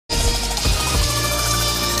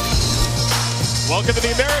Welcome to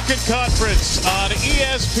the American Conference on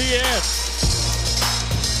ESPN.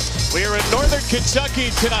 We are in Northern Kentucky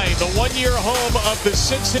tonight, the one-year home of the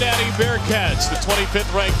Cincinnati Bearcats, the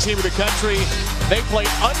 25th ranked team of the country. They play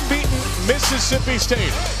unbeaten Mississippi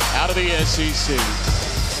State out of the SEC.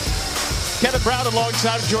 Kevin Brown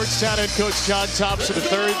alongside Georgetown head coach John Thompson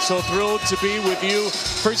III. So thrilled to be with you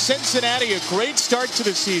for Cincinnati. A great start to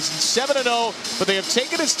the season, 7-0, but they have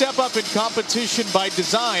taken a step up in competition by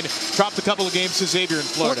design. Dropped a couple of games to Xavier in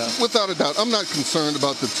Florida. Without a doubt, I'm not concerned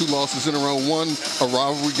about the two losses in a row. One, a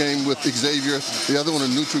rivalry game with Xavier. The other one, a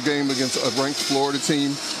neutral game against a ranked Florida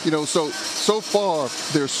team. You know, so far,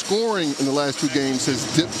 their scoring in the last two games has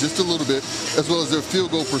dipped just a little bit, as well as their field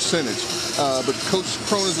goal percentage. But Coach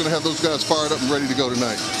Cronin's going to have those guys fired up and ready to go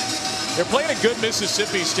tonight. They're playing a good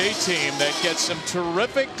Mississippi State team that gets some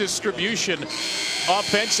terrific distribution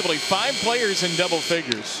offensively. 5 players in double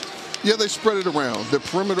figures. Yeah, they spread it around. They're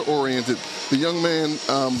perimeter oriented. The young man,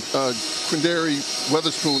 Quindary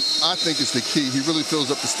Weatherspoon, I think is the key. He really fills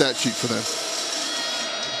up the stat sheet for them.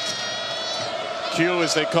 Q,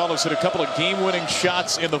 as they call us, hit a couple of game-winning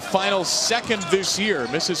shots in the final second this year.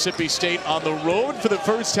 Mississippi State on the road for the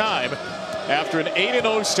first time after an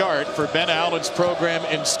 8-0 start for Ben Allen's program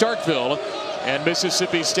in Starkville. And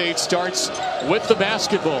Mississippi State starts with the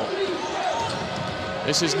basketball.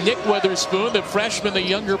 This is Nick Weatherspoon, the freshman, the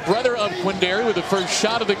younger brother of Quindary, with the first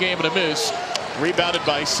shot of the game and a miss. Rebounded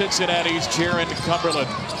by Cincinnati's Jaron Cumberland.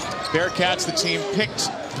 Bearcats, the team picked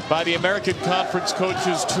by the American Conference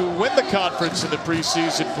coaches to win the conference in the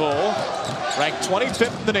preseason poll. Ranked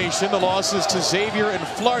 25th in the nation. The losses to Xavier and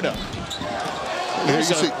Florida.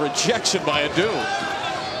 There's a rejection by Adu.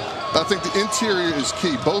 I think the interior is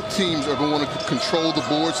key. Both teams are going to want to control the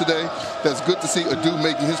boards today. That's good to see Adu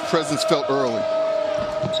making his presence felt early.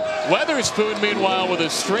 Weatherspoon, meanwhile, with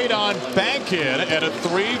a straight-on bank in and a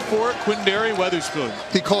 3 for Quindary Weatherspoon.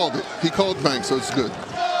 He called it. He called bank, so it's good.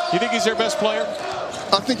 You think he's their best player?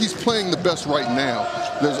 I think he's playing the best right now.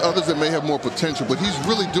 There's others that may have more potential, but he's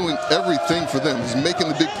really doing everything for them. He's making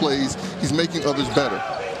the big plays. He's making others better.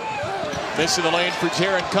 Miss in the lane for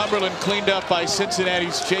Jaron Cumberland, cleaned up by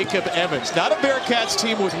Cincinnati's Jacob Evans. Not a Bearcats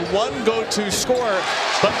team with one go-to scorer,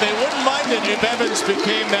 but they wouldn't mind it if Evans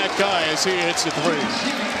became that guy as he hits the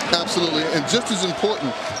 3. Absolutely, and just as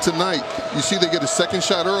important tonight, you see they get a second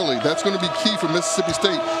shot early. That's going to be key for Mississippi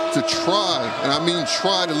State to try, and I mean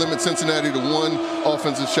try, to limit Cincinnati to one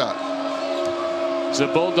offensive shot. It's a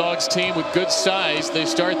Bulldogs team with good size. They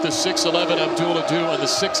start the 6'11" Abdul Adu and the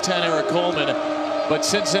 6'10" Eric Coleman. But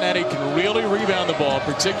Cincinnati can really rebound the ball,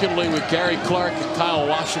 particularly with Gary Clark and Kyle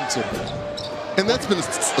Washington. And that's been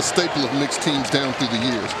a staple of mixed teams down through the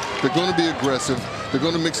years. They're going to be aggressive, they're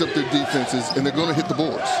going to mix up their defenses, and they're going to hit the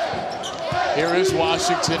boards. Here is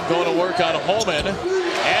Washington going to work on Holman,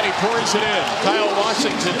 and he pours it in. Kyle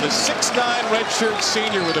Washington, the 6'9" redshirt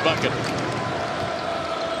senior, with a bucket.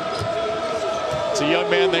 It's a young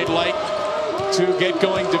man they'd like to get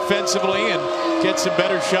going defensively and get some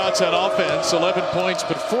better shots on offense. 11 points,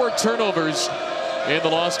 but 4 turnovers in the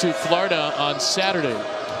loss to Florida on Saturday.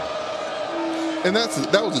 And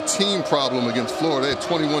that was a team problem against Florida. They had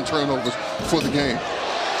 21 turnovers for the game.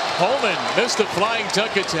 Holman missed a flying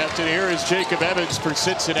dunk attempt, and here is Jacob Evans for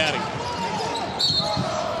Cincinnati.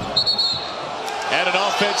 And an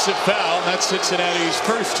offensive foul. That's Cincinnati's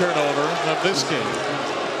first turnover of this game.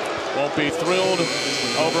 Won't be thrilled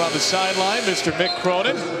over on the sideline, Mr. Mick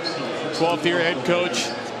Cronin, 12th-year head coach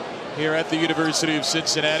here at the University of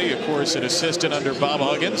Cincinnati. Of course, an assistant under Bob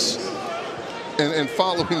Huggins. And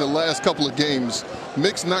following the last couple of games,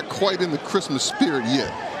 Mick's not quite in the Christmas spirit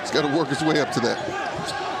yet. He's got to work his way up to that.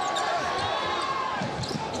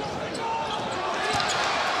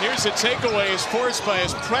 Here's a takeaway is forced by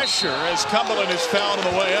his pressure as Cumberland is fouled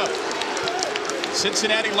on the way up.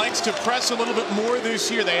 Cincinnati likes to press a little bit more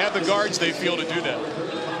this year. They have the guards, they feel, to do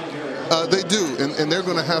that. They do, and they're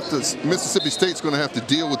going to have to, Mississippi State's going to have to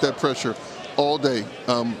deal with that pressure all day.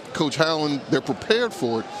 Coach Howland, they're prepared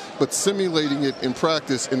for it, but simulating it in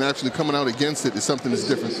practice and actually coming out against it is something that's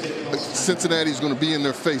different. Cincinnati's going to be in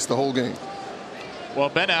their face the whole game. Well,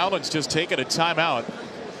 Ben Allen's just taken a timeout.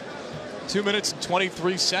 2 minutes and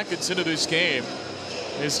 23 seconds into this game.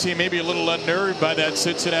 His team may be a little unnerved by that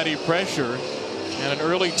Cincinnati pressure, and an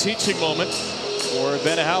early teaching moment for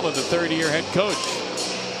Ben Howland, the 3rd-year head coach.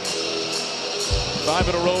 5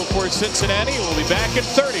 in a row for Cincinnati. We'll be back at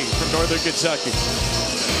 30 from Northern Kentucky.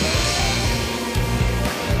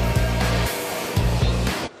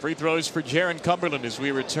 Free throws for Jaron Cumberland as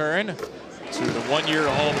we return to the one-year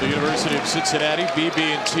home of the University of Cincinnati,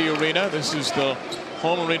 BB&T Arena. This is the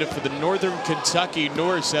home arena for the Northern Kentucky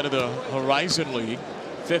Norse out of the Horizon League.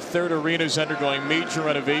 Fifth Third Arena is undergoing major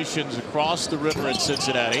renovations across the river in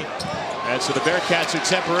Cincinnati. And so the Bearcats are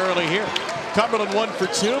temporarily here. Cumberland 1 for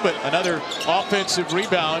 2, but another offensive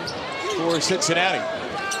rebound for Cincinnati.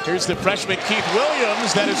 Here's the freshman Keith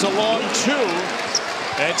Williams. That is a long 2.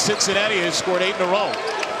 And Cincinnati has scored 8 in a row.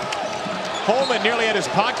 Holman nearly had his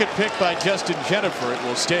pocket picked by Justin Jennifer. It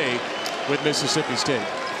will stay with Mississippi State.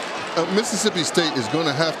 Mississippi State is going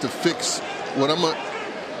to have to fix what I'm going to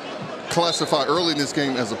classify early in this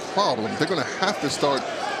game as a problem. They're going to have to start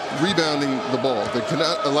rebounding the ball. They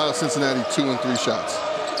cannot allow Cincinnati 2 and 3 shots.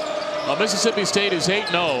 Well, Mississippi State is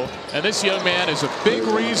 8-0, and this young man is a big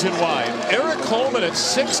reason why. Eric Coleman at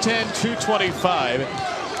 6'10", 225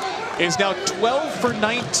 is now 12 for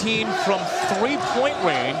 19 from three-point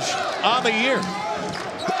range on the year.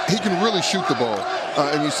 He can really shoot the ball,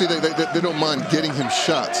 and you see they don't mind getting him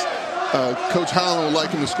shots. Coach Howland would like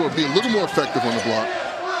him to score, be a little more effective on the block.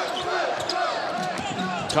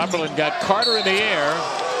 Cumberland got Carter in the air,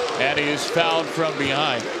 and he is fouled from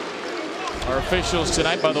behind. Our officials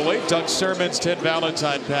tonight, by the way, Doug Sermons, Ted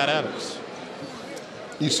Valentine, Pat Adams.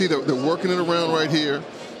 You see they're working it around right here,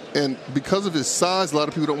 and because of his size, a lot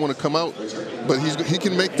of people don't want to come out, but he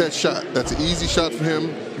can make that shot. That's an easy shot for him.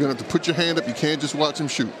 You're going to have to put your hand up. You can't just watch him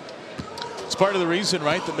shoot. It's part of the reason,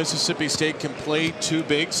 right, that Mississippi State can play two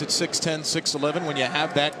bigs at 6'10", 6'11", when you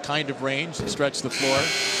have that kind of range and stretch the floor.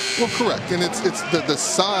 Well, correct, and it's the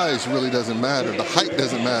size really doesn't matter. The height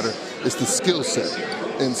doesn't matter. It's the skill set.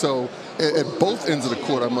 And so at both ends of the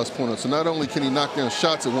court, I must point out. So not only can he knock down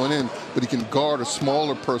shots at one end, but he can guard a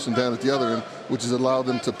smaller person down at the other end, which has allowed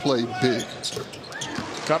them to play big.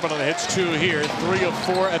 Cumberland hits 2 here, 3 of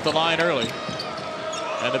 4 at the line early.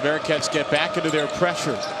 And the Bearcats get back into their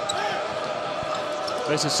pressure.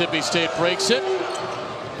 Mississippi State breaks it.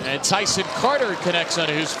 And Tyson Carter connects on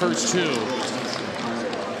his first 2.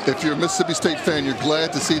 If you're a Mississippi State fan, you're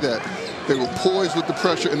glad to see that. They were poised with the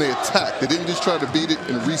pressure, and they attacked. They didn't just try to beat it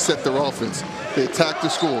and reset their offense. They attacked the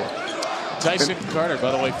score. Tyson Carter,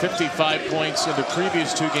 by the way, 55 points in the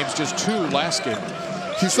previous 2 games, just 2 last game.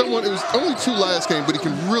 He's someone, it was only 2 last game, but he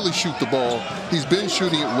can really shoot the ball. He's been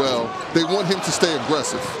shooting it well. They want him to stay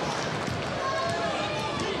aggressive.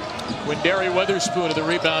 Quindary Weatherspoon of the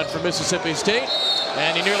rebound for Mississippi State,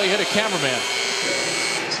 and he nearly hit a cameraman.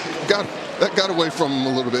 That got away from him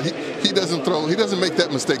a little bit. He doesn't make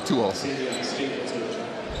that mistake too often.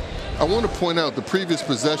 I want to point out the previous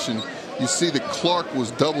possession, you see that Clark was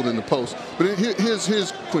doubled in the post. But here's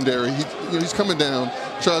Quindary. He's coming down,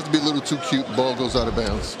 tries to be a little too cute, the ball goes out of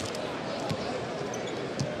bounds.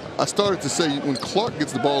 I started to say when Clark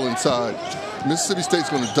gets the ball inside, Mississippi State's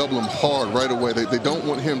going to double him hard right away. They don't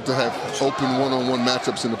want him to have open one-on-one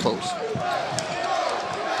matchups in the post.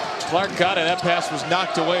 Clark got it. That pass was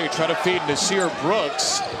knocked away. Try to feed Nasir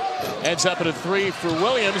Brooks. Ends up at a 3 for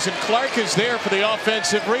Williams, and Clark is there for the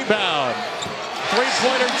offensive rebound.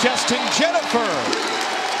 Three-pointer Justin Jennifer.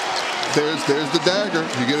 There's the dagger.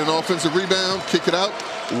 You get an offensive rebound, kick it out,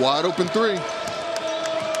 wide open 3.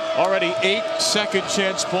 Already 8 second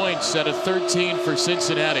chance points out of 13 for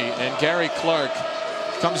Cincinnati, and Gary Clark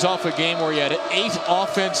comes off a game where he had 8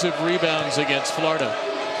 offensive rebounds against Florida.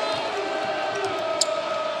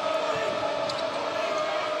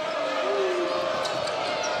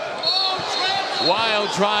 Wild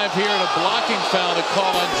drive here and a blocking foul to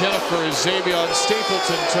call on Jennifer as Xavier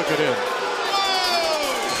Stapleton took it in.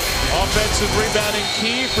 Offensive rebounding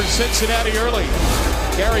key for Cincinnati early.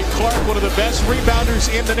 Gary Clark, one of the best rebounders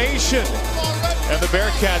in the nation. And the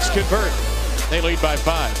Bearcats convert. They lead by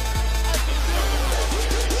 5.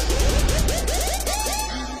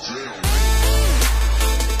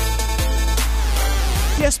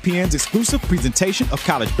 ESPN's exclusive presentation of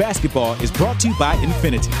college basketball is brought to you by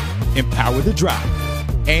Infiniti, Empower the Drive,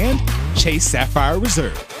 and Chase Sapphire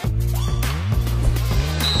Reserve.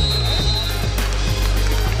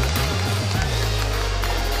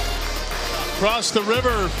 Across the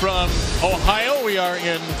river from Ohio, we are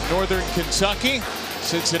in northern Kentucky.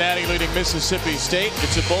 Cincinnati leading Mississippi State.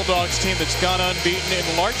 It's a Bulldogs team that's gone unbeaten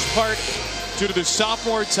in large part due to the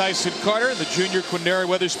sophomore Tyson Carter and the junior Quindary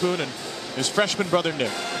Weatherspoon and his freshman brother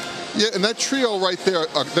Nick. Yeah, and that trio right there,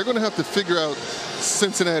 they're going to have to figure out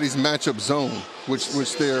Cincinnati's matchup zone, which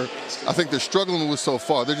I think they're struggling with so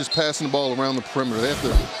far. They're just passing the ball around the perimeter. They have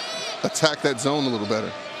to attack that zone a little better.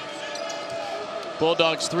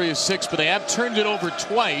 Bulldogs 3 of 6, but they have turned it over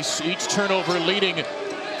twice, each turnover leading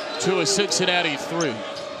to a Cincinnati 3.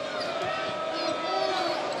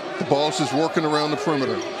 The ball's just working around the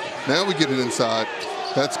perimeter. Now we get it inside.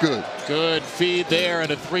 That's good. Good feed there,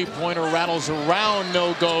 and a three-pointer rattles around,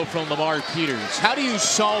 no go from Lamar Peters. How do you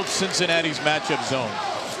solve Cincinnati's matchup zone?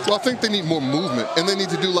 Well, I think they need more movement, and they need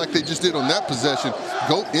to do like they just did on that possession,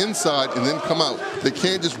 go inside and then come out. They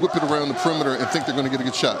can't just whip it around the perimeter and think they're going to get a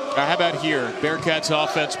good shot. Now, how about here? Bearcats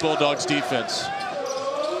offense, Bulldogs defense.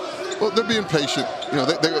 Well, they're being patient. You know,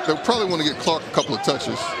 they probably want to get Clark a couple of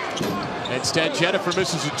touches. Instead, Jennifer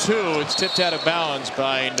misses a 2. It's tipped out of bounds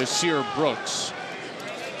by Nasir Brooks.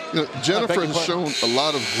 You know, Jennifer has shown a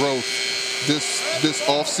lot of growth this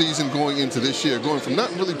offseason going into this year, going from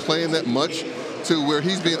not really playing that much to where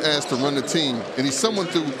he's being asked to run the team. And he's someone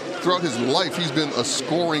throughout his life, he's been a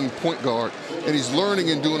scoring point guard. And he's learning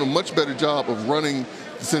and doing a much better job of running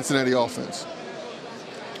the Cincinnati offense.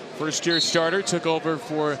 First-year starter, took over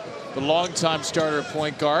for the longtime starter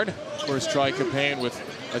point guard. Of course, Troy Capane with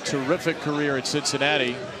a terrific career at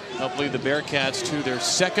Cincinnati. Helped lead the Bearcats to their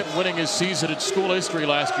second winningest season in school history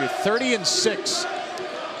last year, 30-6.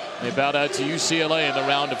 They bowed out to UCLA in the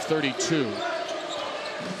round of 32.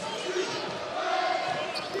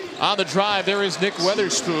 On the drive, there is Nick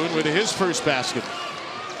Weatherspoon with his first basket.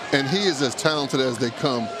 And he is as talented as they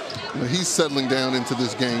come. You know, he's settling down into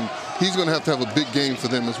this game. He's going to have a big game for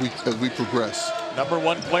them as we progress.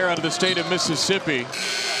 #1 player out of the state of Mississippi.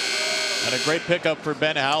 And a great pickup for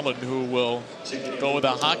Ben Howland, who will go with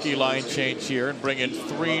a hockey line change here and bring in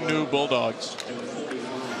 3 new Bulldogs.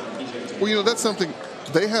 Well, you know, that's something.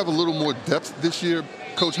 They have a little more depth this year,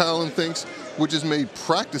 Coach Howland thinks, which has made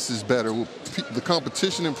practices better, the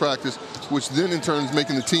competition in practice, which then in turn is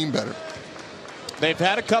making the team better. They've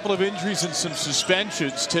had a couple of injuries and some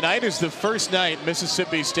suspensions. Tonight is the first night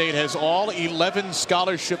Mississippi State has all 11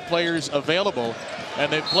 scholarship players available,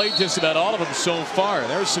 and they've played just about all of them so far.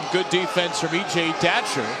 There's some good defense from E.J.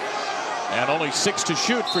 Thatcher, and only 6 to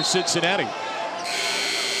shoot for Cincinnati.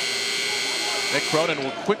 Mick Cronin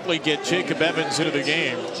will quickly get Jacob Evans into the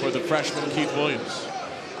game for the freshman Keith Williams.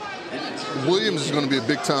 Williams is going to be a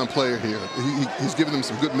big-time player here. He's given them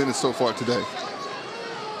some good minutes so far today.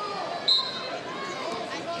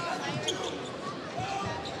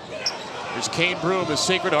 There's Kane Broom, a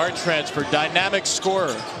Sacred Heart transfer, dynamic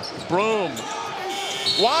scorer. Broom,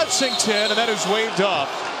 Washington, and that is waved off.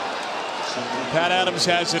 Pat Adams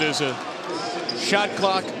has it as a shot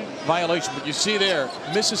clock violation. But you see there,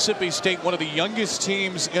 Mississippi State, one of the youngest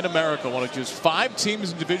teams in America, one of just 5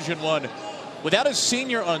 teams in Division I without a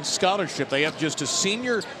senior on scholarship. They have just a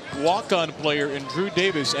senior walk-on player in Drew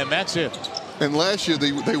Davis, and that's it. And last year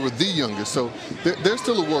they were the youngest, so they're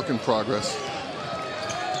still a work in progress.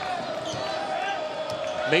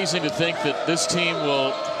 Amazing to think that this team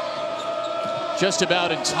will just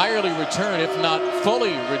about entirely return, if not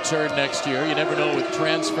fully return next year. You never know with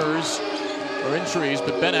transfers or injuries,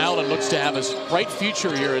 but Ben Howland looks to have a bright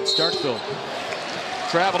future here at Starkville.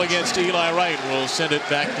 Travel against Eli Wright will send it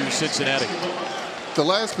back to Cincinnati. The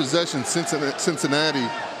last possession, Cincinnati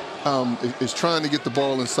is trying to get the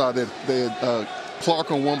ball inside. They had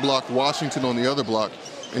Clark on one block, Washington on the other block,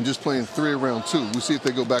 and just playing 3 around 2. We'll see if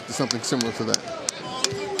they go back to something similar to that.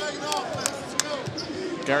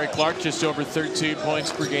 Gary Clark just over 13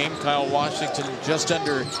 points per game. Kyle Washington just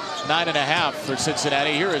under 9.5 for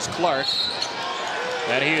Cincinnati. Here is Clark,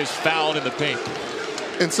 and he is fouled in the paint.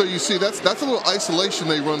 And so you see that's a little isolation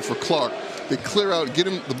they run for Clark. They clear out, get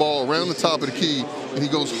him the ball around the top of the key, and he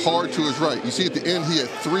goes hard to his right. You see at the end he had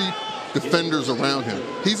 3 defenders around him.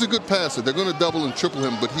 He's a good passer. They're going to double and triple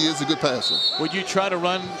him, but he is a good passer. Would you try to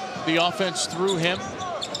run the offense through him?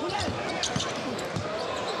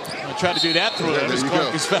 I'll try to do that through him as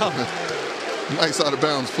Clark is fouled. Nice out of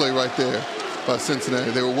bounds play right there by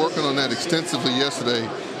Cincinnati. They were working on that extensively yesterday,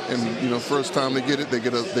 and you know, first time they get it, they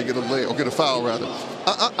get a lay or get a foul rather.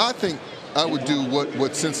 I think I would do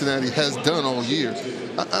what Cincinnati has done all year.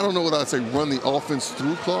 I don't know what I'd say run the offense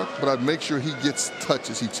through Clark, but I'd make sure he gets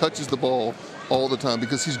touches. He touches the ball all the time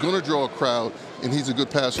because he's going to draw a crowd, and he's a good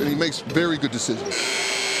passer, and he makes very good decisions.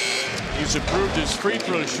 He's improved his free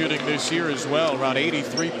throw shooting this year as well, around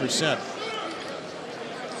 83%.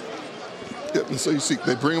 Yep, and so you see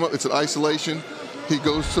they bring him up. It's an isolation. He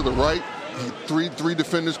goes to the right. Three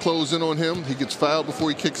defenders close in on him. He gets fouled before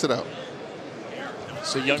he kicks it out.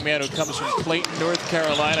 It's a young man who comes from Clayton, North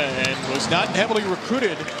Carolina, and was not heavily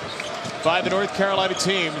recruited by the North Carolina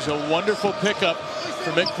teams. A wonderful pickup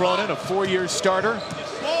for Mick Cronin, a 4-year starter.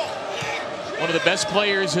 One of the best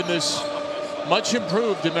players in this much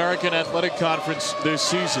improved American Athletic Conference this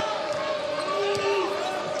season.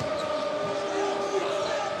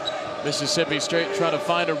 Mississippi State trying to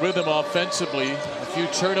find a rhythm offensively. A few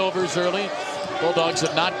turnovers early. Bulldogs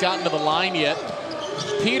have not gotten to the line yet.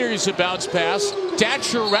 Peters a bounce pass.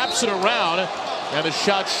 Thatcher wraps it around, and a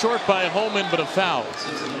shot short by Holman, but a foul.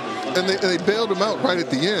 And they bailed him out right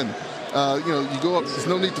at the end. You know, you go up. There's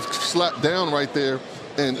no need to slap down right there.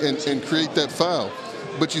 and create that foul.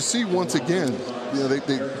 But you see, once again, you know,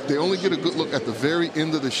 they only get a good look at the very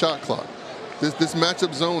end of the shot clock. This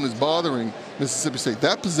matchup zone is bothering Mississippi State.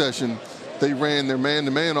 That possession, they ran their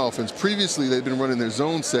man-to-man offense. Previously, they'd been running their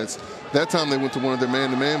zone sets. That time, they went to one of their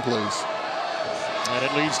man-to-man plays. And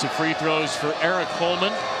it leads to free throws for Eric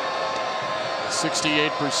Holman.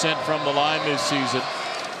 68% from the line this season.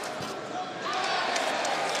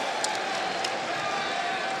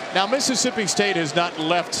 Now, Mississippi State has not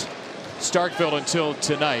left Starkville until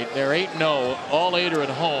tonight. They're 8-0. All 8 are at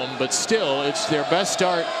home, but still, it's their best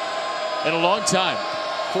start in a long time.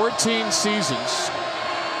 14 seasons.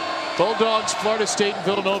 Bulldogs, Florida State, and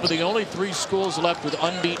Villanova, the only 3 schools left with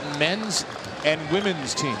unbeaten men's and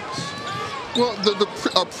women's teams. Well,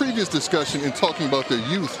 our previous discussion in talking about their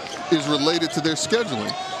youth is related to their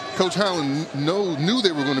scheduling. Coach Howland knew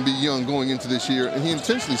they were going to be young going into this year, and he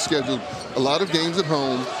intentionally scheduled a lot of games at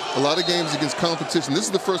home, a lot of games against competition. This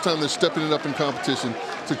is the first time they're stepping it up in competition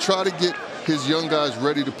to try to get his young guys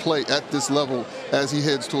ready to play at this level as he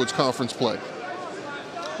heads towards conference play.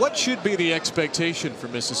 What should be the expectation for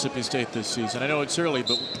Mississippi State this season? I know it's early,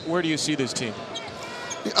 but where do you see this team?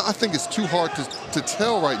 I think it's too hard to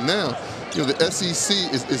tell right now. You know, the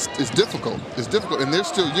SEC is difficult. It's difficult, and they're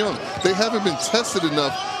still young. They haven't been tested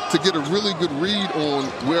enough to get a really good read on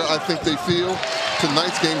where I think they feel.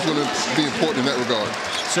 Tonight's game is going to be important in that regard.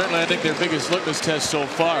 Certainly, I think their biggest litmus test so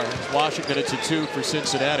far. Washington, it's a 2 for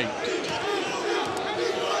Cincinnati.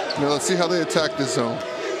 Now let's see how they attack this zone.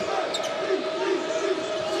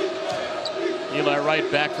 Eli Wright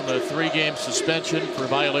back from a 3-game suspension for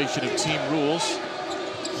violation of team rules.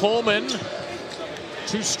 Holman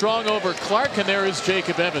too strong over Clark, and there is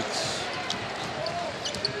Jacob Evans.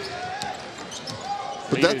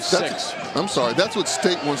 But I'm sorry, that's what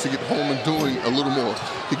State wants to get Holman doing a little more.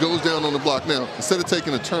 He goes down on the block now. Instead of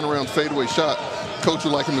taking a turnaround fadeaway shot, coach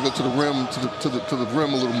would like him to go to the rim, to the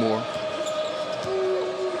rim a little more.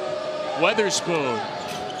 Weatherspoon.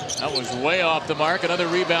 That was way off the mark. Another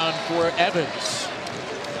rebound for Evans.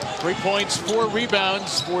 3 points, 4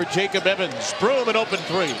 rebounds for Jacob Evans. Broom, an open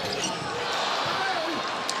 3.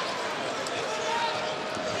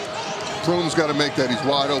 Broom's got to make that. He's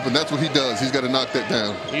wide open. That's what he does. He's got to knock that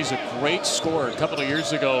down. He's a great scorer. A couple of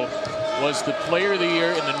years ago was the player of the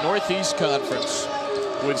year in the Northeast Conference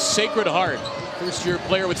with Sacred Heart. First-year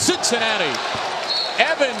player with Cincinnati.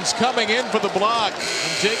 Evans coming in for the block.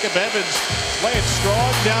 And Jacob Evans playing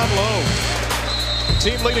strong down low.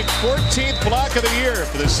 Team leading 14th block of the year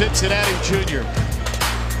for the Cincinnati junior.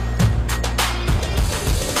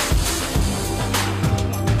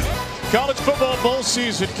 College football bowl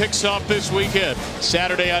season kicks off this weekend.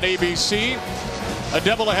 Saturday on ABC. A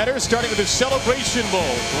doubleheader starting with the Celebration Bowl.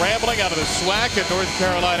 Grambling out of the SWAC at North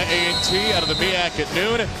Carolina A&T out of the MEAC at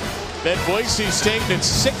noon. Then Boise State in its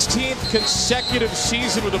 16th consecutive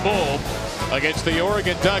season with a bowl against the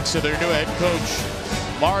Oregon Ducks and their new head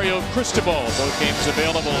coach, Mario Cristobal. Both games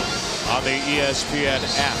available on the ESPN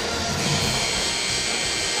app.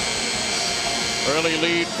 Early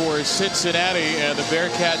lead for Cincinnati, and the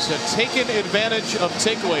Bearcats have taken advantage of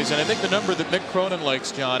takeaways. And I think the number that Mick Cronin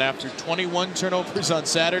likes, John, after 21 turnovers on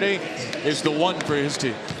Saturday, is the 1 for his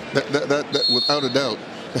team. That without a doubt,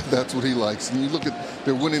 that's what he likes. And you look at,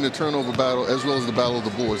 they're winning the turnover battle as well as the battle of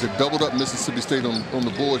the boards. They've doubled up Mississippi State on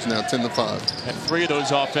the boards now, 10-5. And 3 of those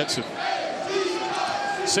offensive.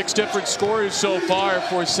 6 different scores so far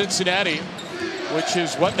for Cincinnati, which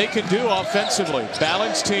is what they can do offensively.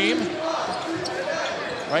 Balanced team.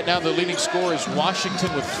 Right now, the leading scorer is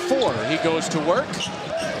Washington with 4. He goes to work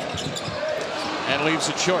and leaves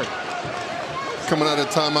it short. Coming out of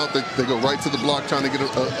timeout, they go right to the block, trying to get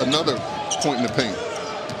another point in the paint.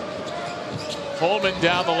 Holman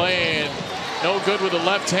down the lane. No good with the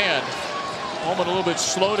left hand. Holman a little bit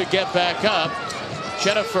slow to get back up.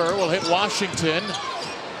 Jennifer will hit Washington.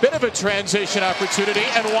 Bit of a transition opportunity,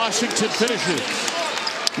 and Washington finishes.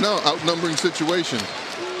 No, outnumbering situation.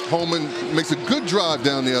 Holman makes a good drive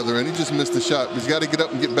down the other end. He just missed the shot. He's got to get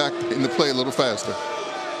up and get back in the play a little faster.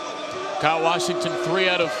 Kyle Washington 3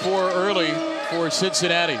 out of 4 early for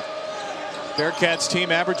Cincinnati. Bearcats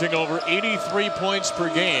team averaging over 83 points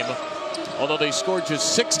per game, although they scored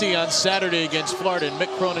just 60 on Saturday against Florida. And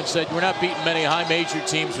Mick Cronin said, we're not beating many high major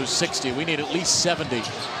teams with 60. We need at least 70.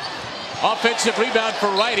 Offensive rebound for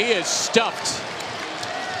Wright. He is stuffed.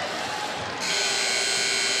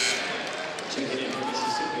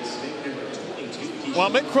 While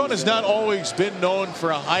Mick Cronin has not always been known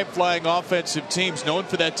for a high-flying offensive teams, known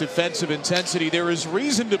for that defensive intensity, there is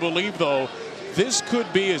reason to believe, though, this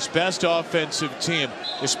could be his best offensive team,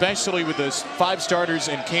 especially with the 5 starters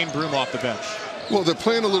and Kane Broom off the bench. Well, they're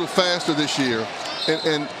playing a little faster this year.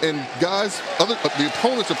 And guys, the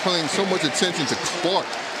opponents are paying so much attention to Clark.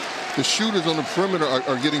 The shooters on the perimeter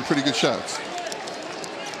are getting pretty good shots.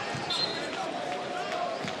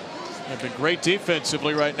 They've been great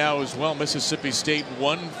defensively right now as well. Mississippi State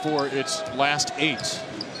 1 for its last 8.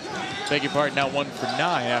 Beg your pardon, now 1 for 9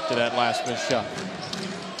 after that last missed shot.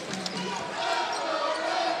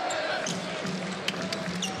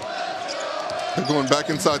 They're going back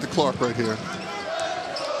inside to Clark right here.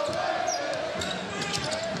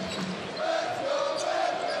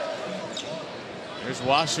 There's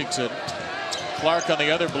Washington. Clark on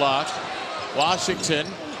the other block. Washington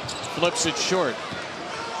flips it short.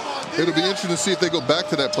 It'll be interesting to see if they go back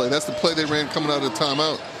to that play. That's the play they ran coming out of the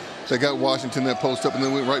timeout. They got Washington that post up and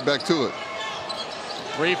then went right back to it.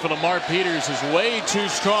 3 for Lamar Peters is way too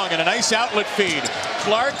strong, and a nice outlet feed.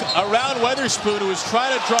 Clark around Weatherspoon, who was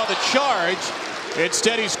trying to draw the charge.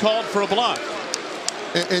 Instead, he's called for a block.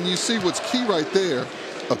 And you see what's key right there.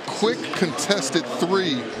 A quick contested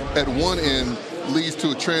 3 at one end leads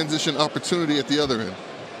to a transition opportunity at the other end.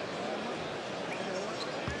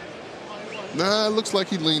 Nah, it looks like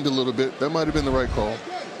he leaned a little bit. That might have been the right call.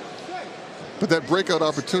 But that breakout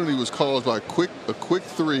opportunity was caused by a quick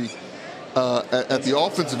 3 at the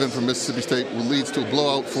offensive end for Mississippi State, which leads to a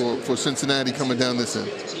blowout for Cincinnati coming down this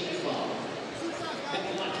end.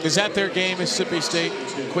 Is that their game, Mississippi State?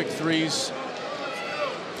 Quick 3s?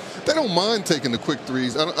 They don't mind taking the quick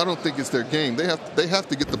 3s. I don't think it's their game. They have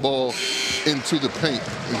to get the ball into the paint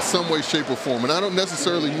in some way, shape, or form. And I don't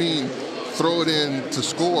necessarily mean throw it in to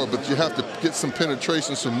score, but you have to get some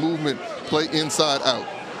penetration, some movement, play inside out.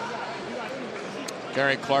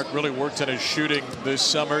 Gary Clark really worked on his shooting this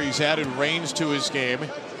summer. He's added range to his game.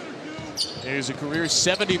 He's a career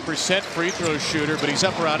 70% free throw shooter, but he's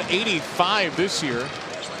up around 85 this year.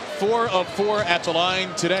 4 of 4 at the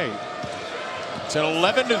line today. It's an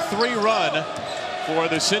 11-3 run for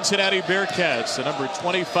the Cincinnati Bearcats, the number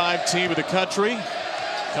 25 team of the country,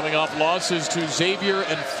 coming off losses to Xavier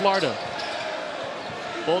and Florida.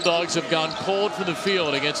 Bulldogs have gone cold from the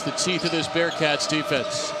field against the teeth of this Bearcats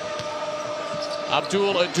defense.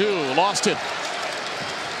 Abdul Adu lost it.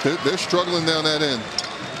 They're struggling down that end.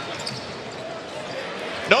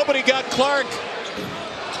 Nobody got Clark.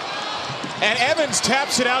 And Evans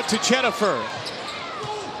taps it out to Jennifer.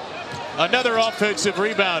 Another offensive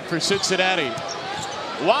rebound for Cincinnati.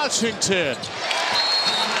 Washington.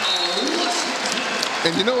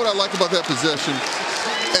 And you know what I like about that possession?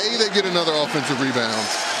 They get another offensive rebound,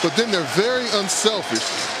 but then they're very unselfish.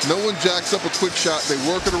 No one jacks up a quick shot. They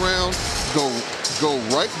work it around, go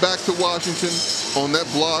right back to Washington on that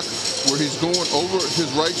block where he's going over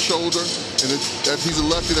his right shoulder, and he's a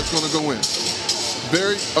lefty that's going to go in.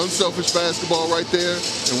 Very unselfish basketball right there.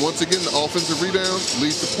 And once again, the offensive rebound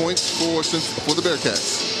leads to points for the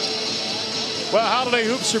Bearcats. Well, Holiday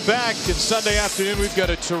Hoops are back, and Sunday afternoon we've got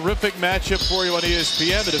a terrific matchup for you on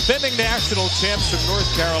ESPN. The defending national champs from North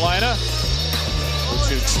Carolina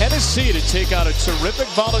to Tennessee to take on a terrific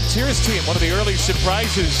Volunteers team, one of the early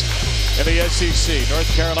surprises in the SEC. North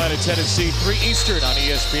Carolina, Tennessee, 3 Eastern on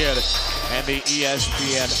ESPN and the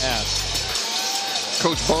ESPN app.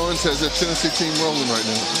 Coach Barnes has that Tennessee team rolling right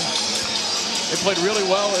now. They played really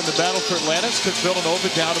well in the battle for Atlantis, took Villanova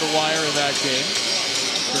down to the wire in that game.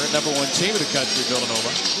 Current number 1 team of the country, Villanova.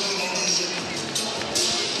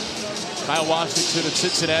 Kyle Washington and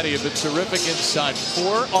Cincinnati have been terrific inside.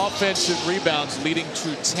 4 offensive rebounds leading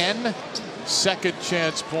to 10 second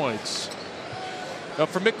chance points. Now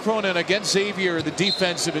for Mick Cronin against Xavier, the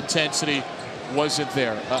defensive intensity wasn't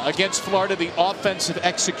there. Against Florida, the offensive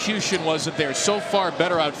execution wasn't there. So far,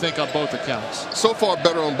 better, I would think, on both accounts. So far,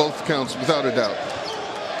 better on both accounts, without a doubt.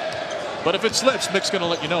 But if it slips, Mick's going to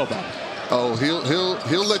let you know about it. Oh,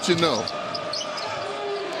 he'll let you know.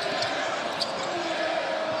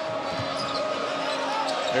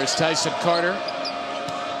 There's Tyson Carter.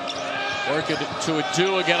 Working to a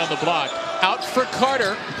do again on the block. Out for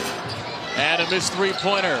Carter. And a missed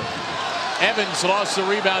 3-pointer. Evans lost the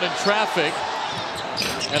rebound in traffic.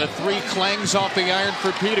 And a 3 clangs off the iron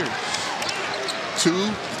for Peters. 2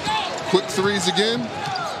 quick 3s again.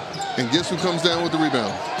 And guess who comes down with the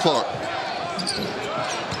rebound? Clark.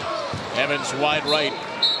 Evans wide right.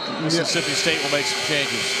 Mississippi State will make some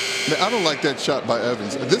changes. Man, I don't like that shot by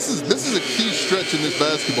Evans. This is a key stretch in this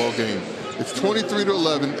basketball game. It's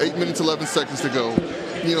 23-11, 8 minutes 11 seconds to go.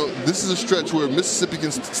 You know, this is a stretch where Mississippi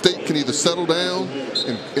State can either settle down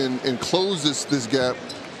and close this gap,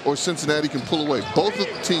 or Cincinnati can pull away. Both of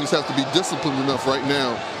the teams have to be disciplined enough right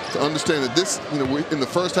now to understand that this, you know, we're in the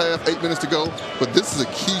first half, 8 minutes to go, but this is a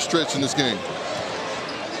key stretch in this game.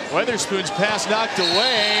 Weatherspoon's pass knocked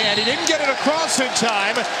away, and he didn't get it across in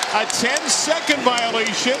time. A 10-second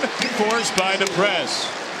violation forced by the press.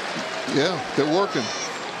 Yeah, they're working.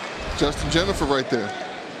 Justin Jennifer right there.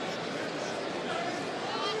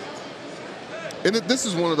 And this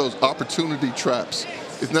is one of those opportunity traps.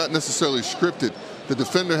 It's not necessarily scripted. The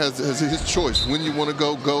defender has his choice. When you want to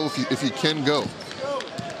go, go. If you can go.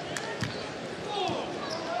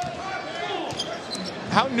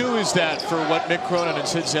 How new is that for what Mick Cronin and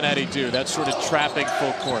Cincinnati do? That sort of trapping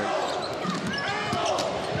full court.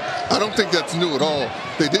 I don't think that's new at all.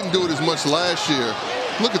 They didn't do it as much last year.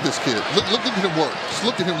 Look at this kid. Look at him work. Just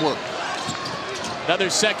look at him work. Another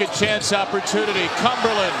second chance opportunity.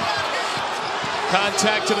 Cumberland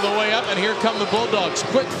contacted on the way up, and here come the Bulldogs.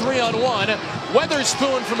 Quick 3-on-1.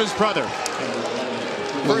 Weatherspoon from his brother.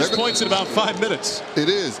 First points in about 5 minutes. It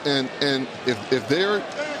is, and if they're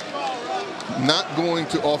not going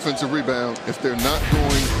to offensive rebound, if they're not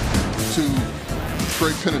going to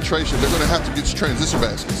create penetration, they're going to have to get transition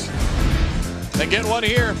baskets. They get one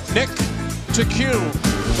here. Nick to Q.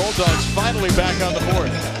 The Bulldogs finally back on the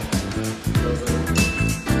board.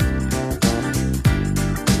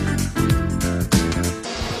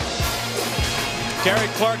 Gary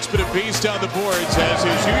Clark's been a beast on the boards, as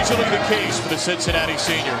is usually the case for the Cincinnati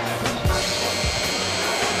senior.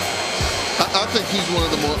 I think he's one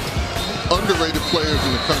of the more underrated players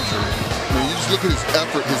in the country. I mean, you just look at his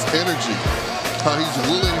effort, his energy, how he's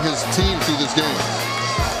willing his team through this game.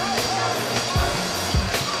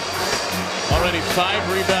 Already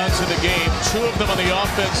 5 rebounds in the game, 2 of them on the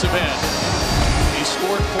offensive end. He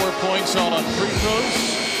scored 4 points all on free throws,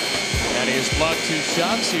 and he has blocked 2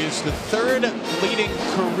 shots. He is the 3rd leading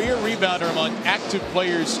career rebounder among active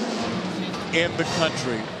players in the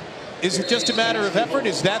country. Is it just a matter of effort?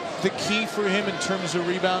 Is that the key for him in terms of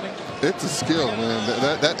rebounding? It's a skill, man.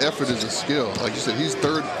 That effort is a skill. Like you said, he's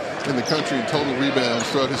 3rd in the country in total rebounds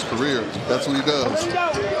throughout his career. That's what he does.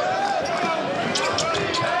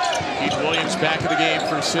 Keith Williams back in the game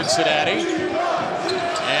for Cincinnati,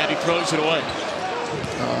 and he throws it away.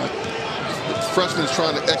 The freshman is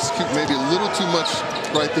trying to execute maybe a little too much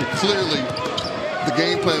right there. Clearly, the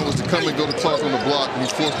game plan was to come and go to Clark on the block, and he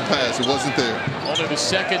forced the pass. It wasn't there. Only the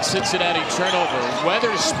 2nd Cincinnati turnover.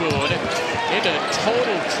 Weatherspoon into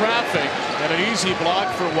total traffic, and an easy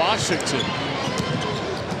block for Washington.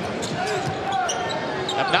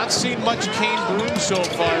 I've not seen much Kane Broom so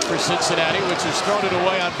far for Cincinnati, which has thrown it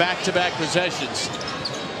away on back-to-back possessions.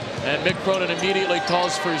 And Mick Cronin immediately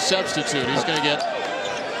calls for a substitute. He's going to get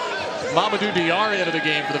Mamadou Diarra into the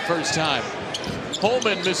game for the first time.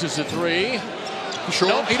 Holman misses a 3. You sure?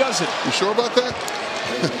 No, he doesn't. You sure about that?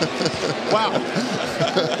 Wow.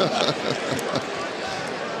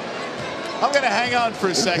 I'm going to hang on for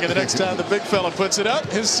a second the next time the big fella puts it up.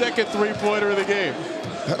 His 2nd 3-pointer of the game.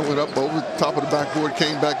 That went up over the top of the backboard,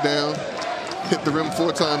 came back down, hit the rim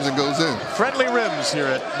 4 times and goes in. Friendly rims here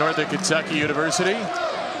at Northern Kentucky University.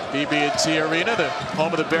 BB&T Arena, the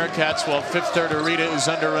home of the Bearcats, while Fifth Third Arena is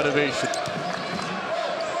under renovation.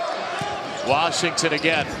 Washington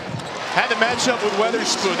again. Had the matchup with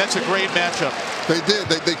Weatherspoon. That's a great matchup. They did.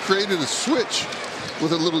 They created a switch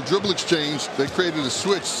with a little dribble exchange. They created a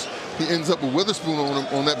switch. He ends up with Weatherspoon on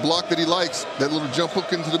him on that block that he likes, that little jump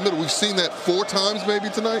hook into the middle. We've seen that 4 times maybe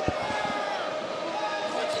tonight.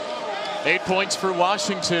 8 points for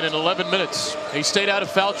Washington in 11 minutes. He stayed out of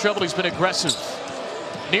foul trouble. He's been aggressive.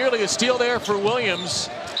 Nearly a steal there for Williams.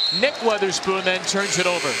 Nick Weatherspoon then turns it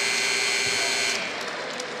over.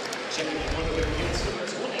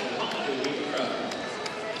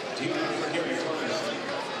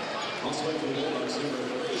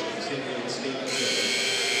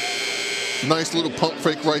 Nice little pump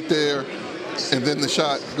fake right there, and then the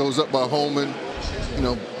shot goes up by Holman. You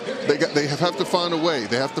know, they have to find a way.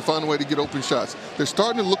 They have to find a way to get open shots. They're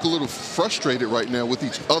starting to look a little frustrated right now with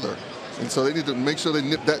each other, and so they need to make sure they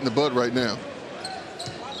nip that in the bud right now.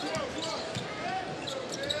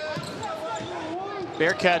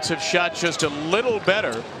 Bearcats have shot just a little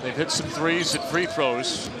better. They've hit some 3s and free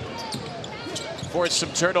throws. Forced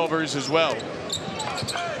some turnovers as well.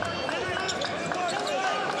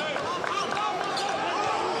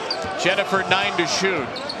 Jennifer 9 to shoot.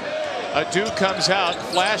 Adu comes out,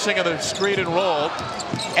 flashing on the screen and roll.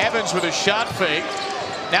 Evans with a shot fake.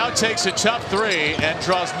 Now takes a tough 3 and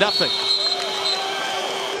draws nothing.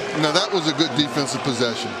 Now that was a good defensive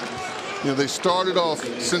possession. You know, they started off,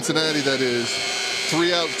 Cincinnati that is,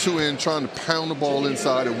 3 out, 2 in, trying to pound the ball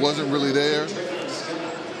inside. It wasn't really there.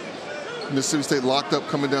 Mississippi State locked up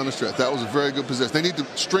coming down the stretch. That was a very good possession. They need to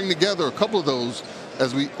string together a couple of those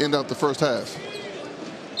as we end out the first half.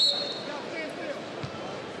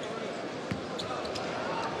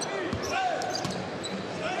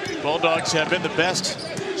 Bulldogs have been the best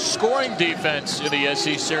scoring defense in the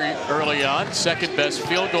SEC early on. Second best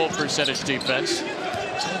field goal percentage defense.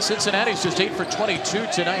 Cincinnati's just 8 for 22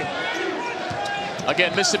 tonight.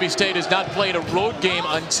 Again, Mississippi State has not played a road game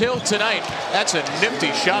until tonight. That's a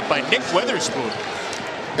nifty shot by Nick Weatherspoon.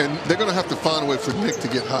 And they're going to have to find a way for Nick to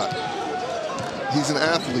get hot. He's an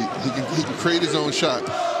athlete. He can create his own shot.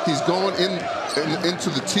 He's gone into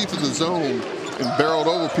the teeth of the zone and barreled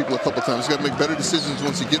over people a couple times. He's got to make better decisions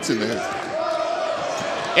once he gets in there.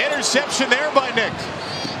 Interception there by Nick.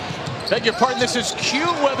 Beg your pardon, this is Q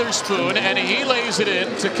Weatherspoon, and he lays it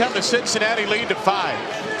in to cut the Cincinnati lead to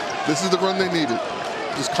 5. This is the run they needed.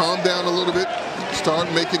 Just calm down a little bit.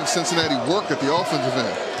 Start making Cincinnati work at the offensive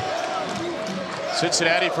end.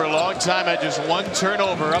 Cincinnati for a long time had just 1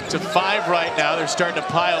 turnover, up to 5 right now. They're starting to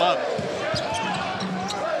pile up.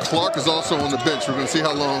 Clark is also on the bench. We're going to see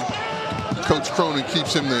how long Coach Cronin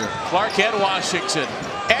keeps him there. Clark and Washington.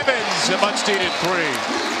 Evans, a much-needed 3.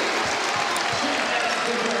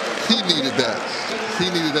 He needed that. He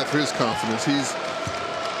needed that for his confidence. He's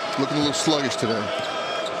looking a little sluggish today.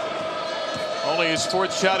 Only his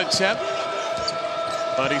 4th shot attempt,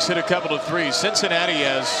 but he's hit a couple of 3s. Cincinnati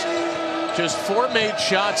has just 4 made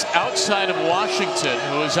shots outside of Washington,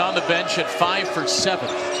 who is on the bench at 5 for 7.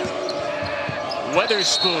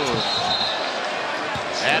 Weatherspoon.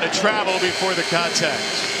 And a travel before the contact.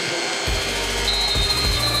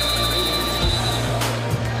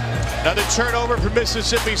 Another turnover for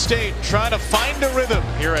Mississippi State, trying to find a rhythm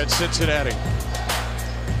here at Cincinnati.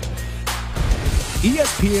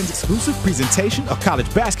 ESPN's exclusive presentation of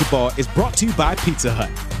college basketball is brought to you by Pizza Hut,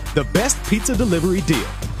 the best pizza delivery deal.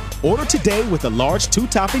 Order today with a large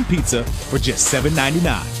 2-topping pizza for just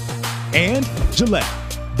 $7.99. And Gillette,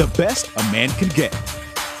 the best a man can get.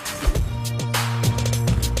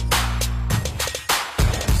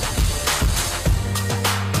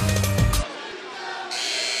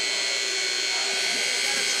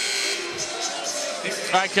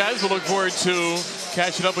 All right, guys, we'll look forward to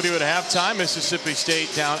catching up with you at halftime. Mississippi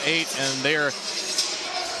State down 8, and they're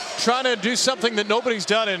trying to do something that nobody's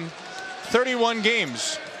done in 31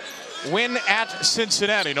 games. Win at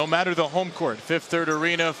Cincinnati, no matter the home court. Fifth Third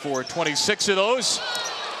Arena for 26 of those,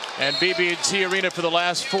 and BB&T Arena for the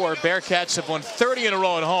last 4. Bearcats have won 30 in a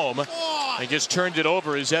row at home. They just turned it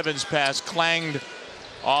over as Evans' pass clanged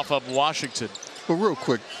off of Washington. Well, real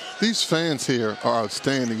quick, these fans here are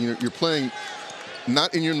outstanding. You're playing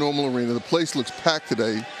not in your normal arena. The place looks packed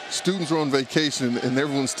today. Students are on vacation, and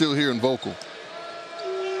everyone's still here and vocal.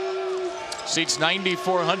 Seats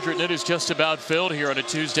 9,400, and it is just about filled here on a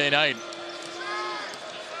Tuesday night.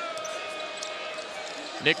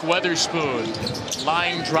 Nick Weatherspoon,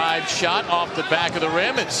 line drive shot off the back of the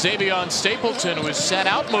rim, and Xavier Stapleton, who was sat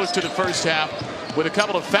out most of the first half with a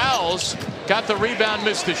couple of fouls, got the rebound,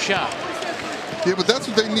 missed the shot. Yeah, but that's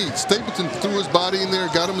what they need. Stapleton threw his body in there,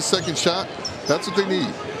 got him a second shot. That's what they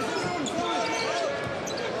need.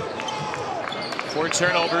 4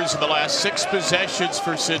 turnovers in the last 6 possessions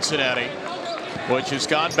for Cincinnati, which has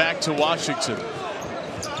gone back to Washington.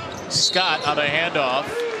 Scott on a handoff,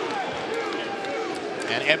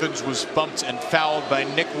 and Evans was bumped and fouled by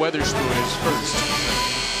Nick Weatherspoon, his first.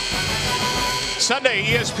 Sunday,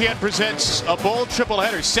 ESPN presents a bowl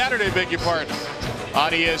tripleheader. Saturday, beg your pardon,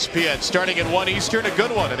 on ESPN, starting at 1 Eastern, a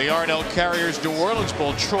good one in the R&L Carriers New Orleans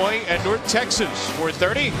Bowl. Troy and North Texas,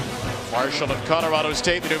 4:30. Marshall and Colorado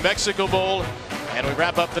State, the New Mexico Bowl. And we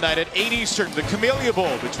wrap up the night at 8 Eastern, the Camellia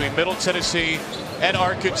Bowl between Middle Tennessee and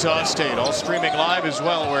Arkansas State. All streaming live as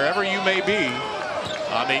well, wherever you may be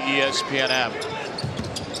on the ESPN app.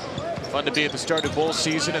 Fun to be at the start of bowl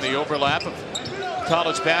season and the overlap of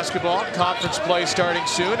college basketball. Conference play starting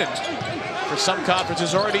soon, and for some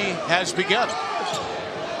conferences already has begun.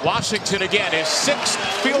 Washington again, his 6th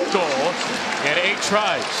field goal in 8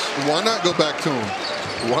 tries. Why not go back to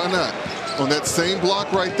him? Why not? On that same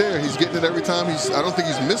block right there, he's getting it every time. I don't think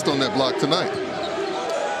he's missed on that block tonight.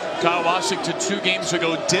 Kyle Washington 2 games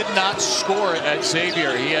ago did not score at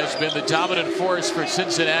Xavier. He has been the dominant force for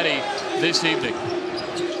Cincinnati this evening.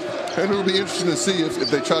 And it'll be interesting to see if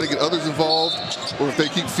they try to get others involved or if they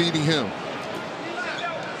keep feeding him.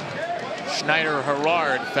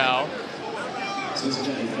 Schneider-Herrard foul.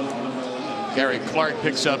 Gary Clark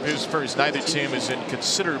picks up his first. Neither team is in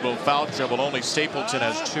considerable foul trouble. Only Stapleton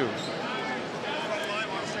has 2.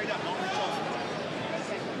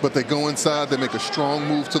 But they go inside, they make a strong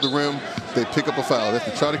move to the rim, they pick up a foul. They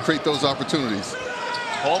have to try to create those opportunities.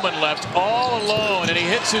 Holman left all alone, and he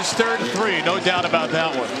hits his 3rd 3. No doubt about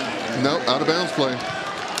that one. No, out of bounds play.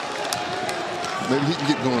 Maybe he can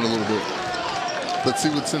get going a little bit. Let's see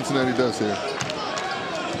what Cincinnati does here.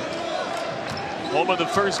 Holman, the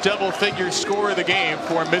first double-figure score of the game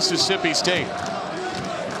for Mississippi State.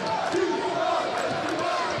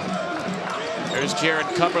 There's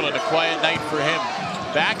Jaron Cumberland, a quiet night for him.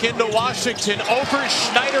 Back into Washington, over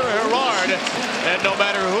Schneider-Herard. And no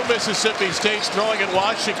matter who Mississippi State's throwing at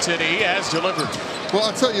Washington, he has delivered. Well,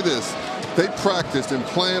 I'll tell you this. They practiced and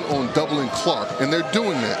planned on doubling Clark, and they're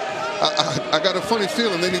doing that. I got a funny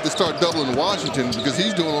feeling they need to start doubling Washington because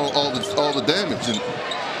he's doing all the damage. And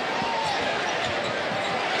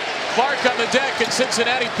Clark on the deck, and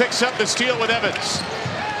Cincinnati picks up the steal with Evans.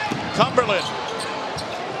 Cumberland.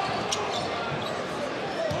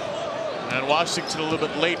 And Washington a little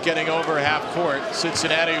bit late getting over half court.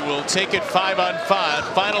 Cincinnati will take it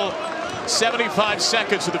 5-on-5. Final 75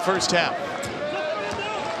 seconds of the first half.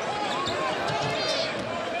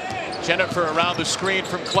 Jennifer around the screen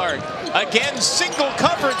from Clark. Again, single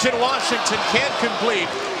coverage, and Washington can't complete.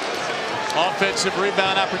 Offensive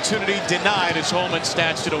rebound opportunity denied as Holman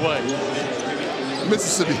snatched it away.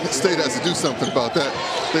 Mississippi State has to do something about that.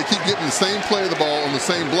 They keep getting the same play of the ball on the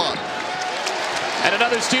same block. And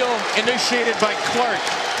another steal initiated by Clark.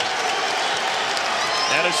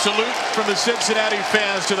 And a salute from the Cincinnati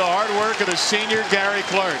fans to the hard work of the senior Gary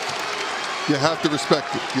Clark. You have to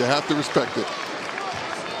respect it. You have to respect it.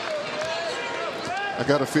 I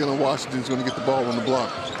got a feeling Washington's going to get the ball on the block.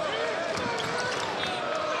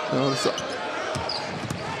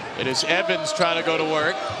 It is Evans trying to go to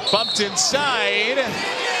work. Bumped inside.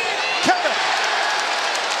 Count it.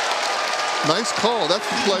 Nice call. That's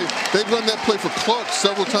the play. They've run that play for Clark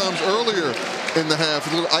several times earlier in the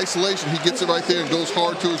half. A little isolation. He gets it right there and goes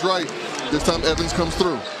hard to his right. This time Evans comes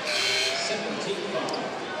through.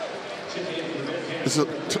 It's an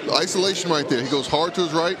isolation right there. He goes hard to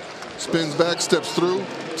his right, spins back, steps through.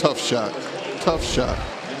 Tough shot. Tough shot.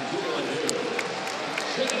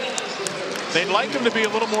 They'd like him to be a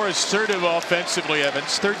little more assertive offensively,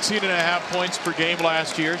 Evans. 13.5 points per game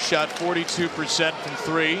last year. Shot 42% from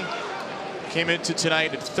three. Came into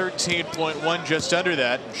tonight at 13.1, just under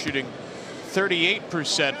that, shooting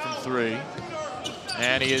 38% from three.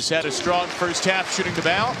 And he has had a strong first half shooting the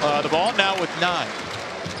ball now with 9.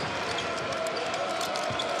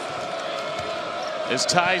 This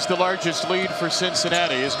ties the largest lead for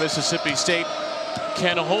Cincinnati as Mississippi State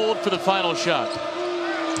can hold for the final shot.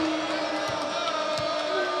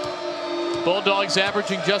 Bulldogs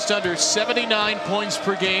averaging just under 79 points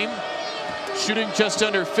per game, shooting just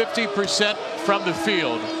under 50% from the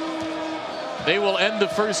field. They will end the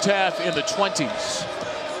first half in the 20s.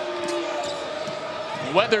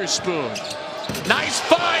 Weatherspoon. Nice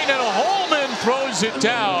find, and Holman throws it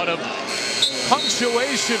down. A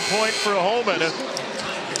punctuation point for Holman,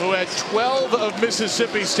 who had 12 of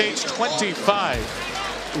Mississippi State's 25.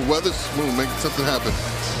 Weatherspoon making something happen.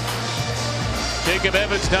 Jacob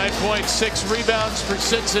Evans, 9 points, 6 rebounds for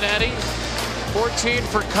Cincinnati, 14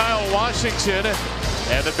 for Kyle Washington.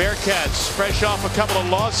 And the Bearcats, fresh off a couple of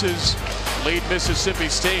losses, lead Mississippi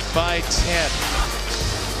State by 10.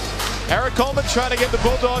 Eric Coleman trying to get the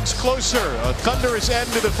Bulldogs closer. A thunderous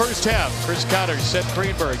end to the first half. Chris Connors, Seth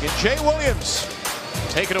Greenberg, and Jay Williams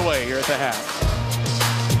take it away here at the half.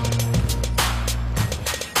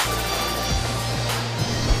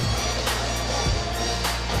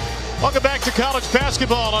 Welcome back to college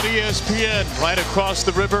basketball on ESPN. Right across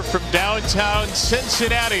the river from downtown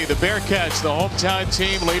Cincinnati, the Bearcats, the hometown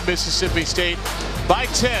team, lead Mississippi State by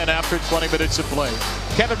 10 after 20 minutes of play.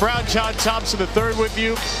 Kevin Brown, John Thompson III with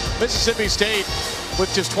you. Mississippi State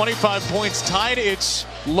with just 25 points tied its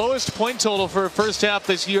lowest point total for a first half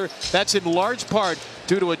this year. That's in large part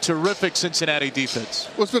due to a terrific Cincinnati defense.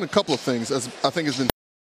 Well, it's been a couple of things. I think it's been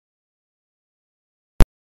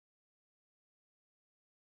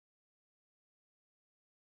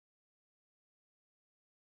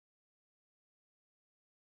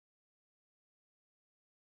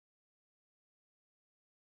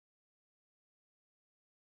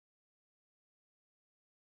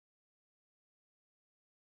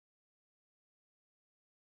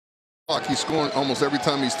he's scoring almost every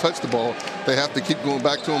time he's touched the ball. They have to keep going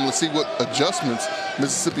back to him. Let's see what adjustments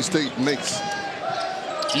Mississippi State makes.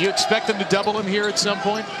 Do you expect them to double him here at some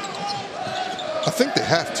point? I think they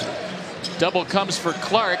have to. Double comes for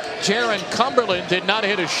Clark. Jaron Cumberland did not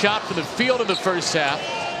hit a shot from the field in the first half,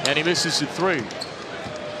 and he misses a 3.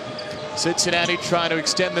 Cincinnati trying to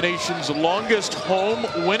extend the nation's longest home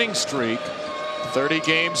winning streak. 30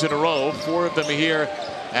 games in a row, 4 of them here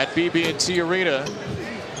at BB&T Arena.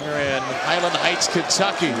 Here in Highland Heights,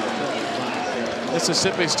 Kentucky.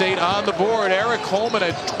 Mississippi State on the board. Eric Holman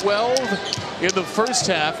at 12 in the first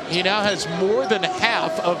half. He now has more than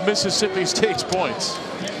half of Mississippi State's points.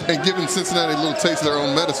 and giving Cincinnati a little taste of their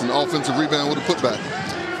own medicine. Offensive rebound with a putback.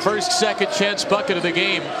 First, second chance bucket of the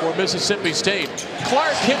game for Mississippi State.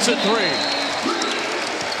 Clark hits a three.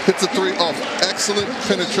 Hits a three off excellent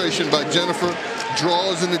penetration by Jennifer.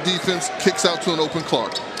 Draws in the defense, kicks out to an open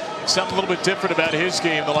Clark. Something a little bit different about his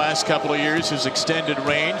game the last couple of years, his extended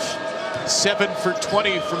range. 7 for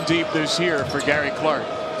 20 from deep this year for Gary Clark.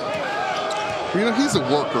 You know, he's a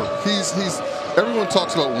worker. Everyone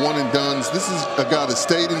talks about one and dones. This is a guy that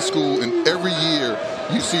stayed in school, and every year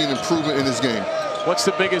you see an improvement in his game. What's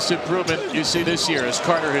the biggest improvement you see this year as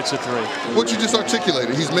Carter hits a three? What you just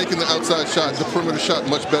articulated. He's making the outside shot, the perimeter shot,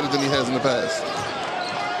 much better than he has in the past.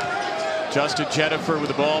 Justin Jennifer with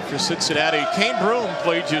the ball for Cincinnati. Kane Broome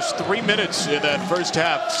played just 3 minutes in that first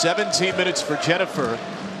half. 17 minutes for Jennifer.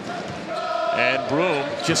 And Broome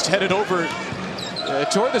just headed over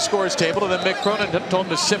toward the scores table, and then Mick Cronin told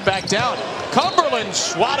him to sit back down. Cumberland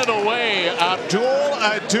swatted away Abdul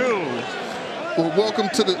Adu. Well, welcome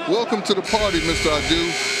to the party, Mr.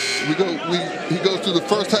 Adu. He goes through the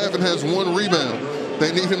first half and has 1 rebound.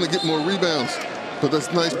 They need him to get more rebounds, but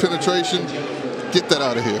that's nice penetration. Get that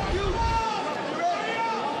out of here.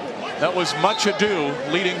 That was much ado,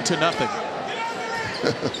 leading to nothing.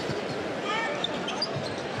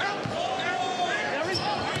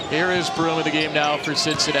 Here is Broome in the game now for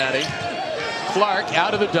Cincinnati. Clark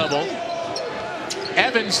out of the double.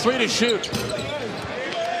 Evans 3 to shoot.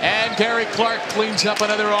 And Gary Clark cleans up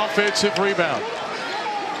another offensive rebound.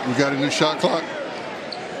 We got a new shot clock.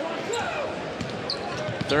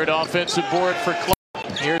 Third offensive board for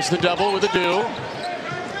Clark. Here's the double with Adu.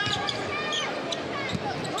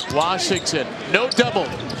 Washington, no double.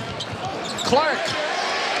 Clark.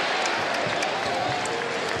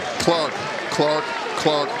 Clark.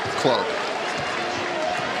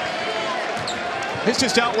 He's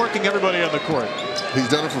just outworking everybody on the court. He's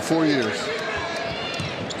done it for 4 years.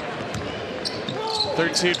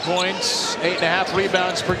 13 points, 8.5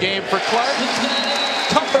 rebounds per game for Clark.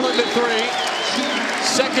 Cumberland at 3.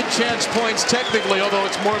 Second chance points technically, although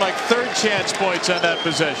it's more like third chance points on that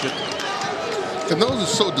possession. And those are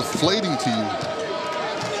so deflating to you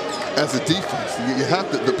as a defense. You have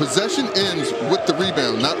to. The possession ends with the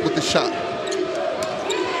rebound, not with the shot.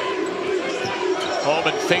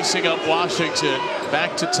 Holman facing up Washington.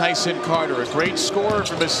 Back to Tyson Carter, a great scorer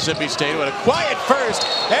for Mississippi State. With a quiet first,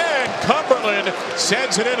 and Cumberland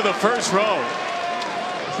sends it into the first row.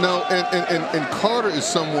 No, and Carter is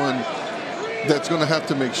someone that's going to have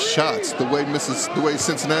to make shots the way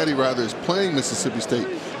Cincinnati rather is playing Mississippi State.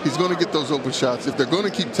 He's going to get those open shots. If they're going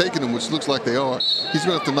to keep taking them, which looks like they are, he's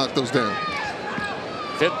going to have to knock those down.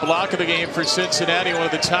 5th block of the game for Cincinnati, one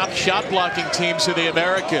of the top shot blocking teams in the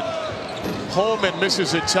American. Holman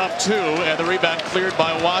misses a tough 2, and the rebound cleared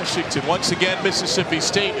by Washington. Once again, Mississippi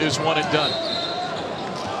State is one and done.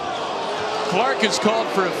 Clark is called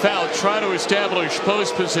for a foul, trying to establish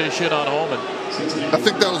post position on Holman. I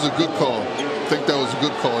think that was a good call.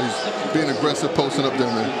 He's being aggressive, posting up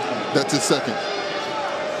down there. That's his second.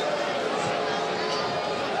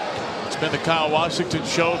 It's been the Kyle Washington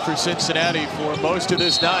show for Cincinnati for most of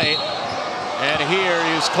this night. And here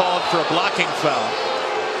he is called for a blocking foul.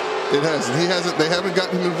 It hasn't. They haven't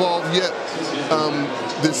gotten him involved yet.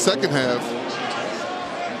 This second half,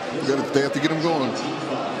 they have to get him going.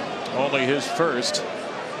 Only his first.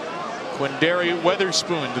 Quindary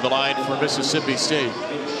Weatherspoon to the line for Mississippi State.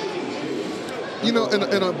 You know,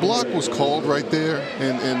 and a block was called right there,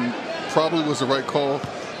 and probably was the right call.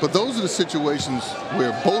 But those are the situations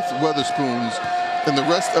where both Weatherspoons and the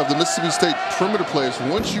rest of the Mississippi State perimeter players,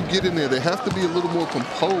 once you get in there, they have to be a little more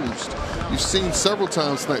composed. You've seen several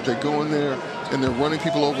times tonight they go in there and they're running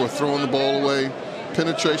people over or throwing the ball away.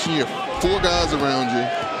 Penetration, you have 4 guys around you.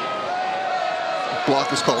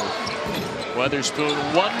 Block is called. Weatherspoon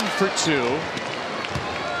 1 for 2.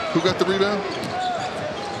 Who got the rebound?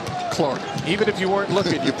 Clark. Even if you weren't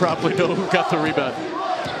looking, you probably know who got the rebound.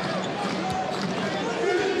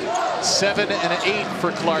 7 and 8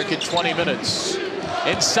 for Clark in 20 minutes.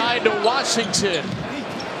 Inside to Washington.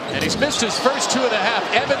 And he's missed his first 2.5.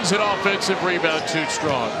 Evans an offensive rebound, too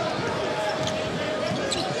strong.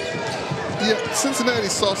 Yeah, Cincinnati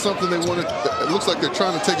saw something they wanted. It looks like they're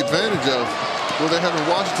trying to take advantage of, where they're having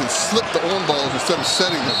Washington slip the on balls instead of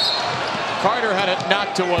setting them. Carter had it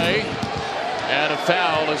knocked away. And a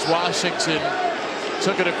foul as Washington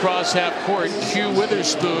took it across half court. Hugh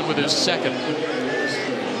Witherspoon with his second.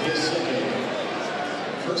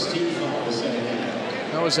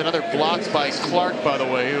 That was another block by Clark, by the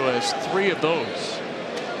way, who has 3 of those.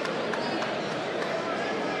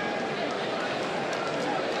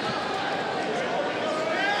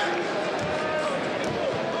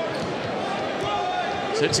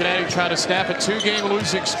 Cincinnati trying to snap a 2-game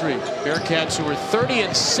losing streak. Bearcats, who were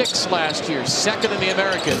 30-6 last year, second in the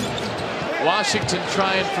American. Washington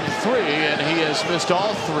trying from 3, and he has missed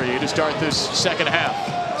all 3 to start this second half.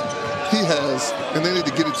 He has, and they need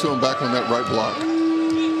to get it to him back on that right block.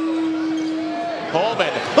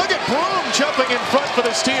 Holman, look at Broom jumping in front for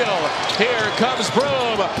the steal. Here comes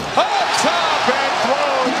Broom, up top and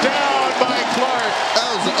thrown down by Clark.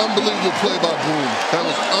 That was an unbelievable play by Broom. That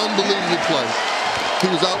was an unbelievable play. He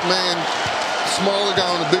was outmanned, smaller guy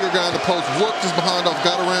on the bigger guy in the post, worked his behind off,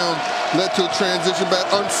 got around, led to a transition back,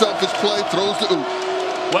 unselfish play, throws the oop.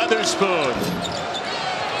 Weatherspoon.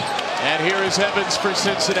 And here is Evans for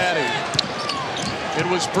Cincinnati. It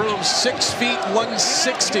was Broom, 6 feet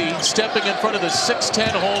 160, stepping in front of the 6'10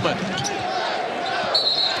 Holman.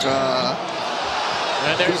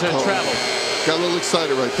 And there's a travel. Got a little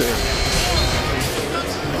excited right there.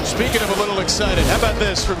 Speaking of a little excited, how about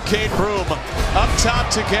this from Cade Broom? Up top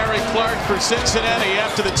to Gary Clark for Cincinnati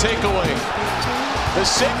after the takeaway. The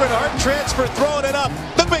Sacred Heart transfer throwing it up.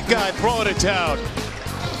 The big guy throwing it down.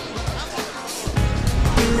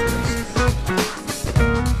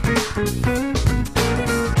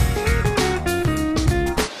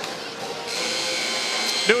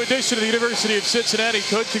 New addition to the University of Cincinnati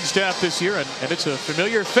coaching staff this year, and it's a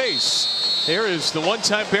familiar face. Here is the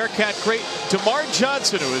one-time Bearcat great DeMar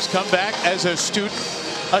Johnson, who has come back as a student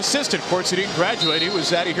assistant. Of course, he didn't graduate. He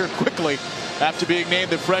was out of here quickly after being named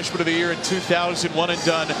the Freshman of the Year in 2001 and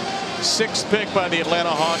done. 6th pick by the Atlanta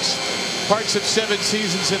Hawks. Parts of 7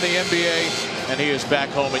 seasons in the NBA, and he is back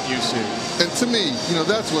home at UC. And to me, you know,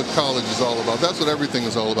 that's what college is all about. That's what everything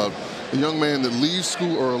is all about. A young man that leaves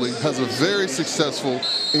school early, has a very successful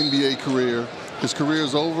NBA career. His career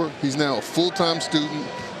is over. He's now a full-time student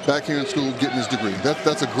back here in school getting his degree.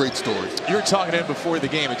 That's a great story. You were talking to him before the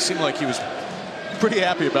game. It seemed like he was pretty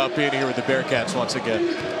happy about being here with the Bearcats once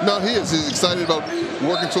again. No, he is. He's excited about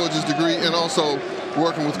working towards his degree and also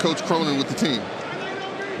working with Coach Cronin with the team.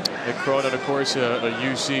 Nick Cronin, of course, a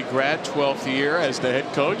UC grad, 12th year as the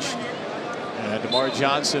head coach. And DeMar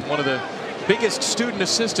Johnson, one of the biggest student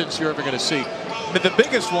assistants you're ever going to see. But the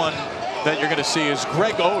biggest one that you're going to see is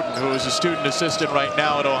Greg Oden, who is a student assistant right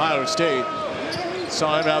now at Ohio State.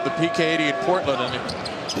 Saw him out the PK80 in Portland, and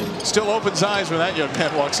it still opens eyes when that young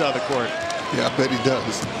man walks out of the court. Yeah, I bet he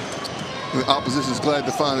does. The opposition's glad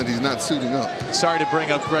to find that he's not suiting up. Sorry to bring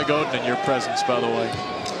up Greg Oden in your presence, by the way.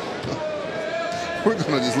 We're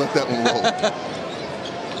going to just let that one roll.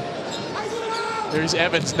 There's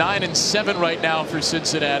Evans, 9 and 7 right now for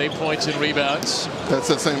Cincinnati, points and rebounds. That's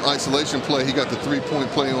that same isolation play. He got the 3-point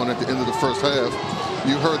play on at the end of the first half.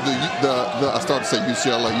 You heard I started to say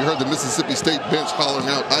UCLA. You heard the Mississippi State bench hollering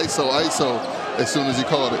out ISO, ISO as soon as he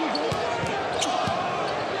called it.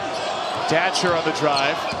 Datcher on the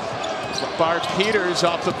drive. Bart Peters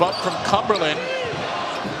off the bump from Cumberland.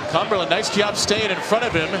 Cumberland, nice job staying in front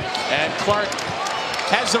of him. And Clark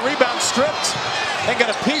has the rebound stripped. They got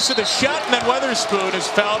a piece of the shot, and then Weatherspoon is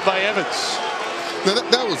fouled by Evans. Now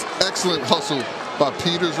that was excellent hustle by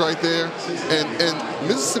Peters right there. And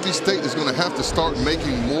Mississippi State is going to have to start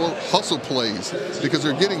making more hustle plays because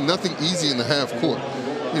they're getting nothing easy in the half court.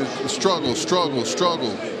 You know,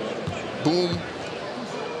 struggle. Boom.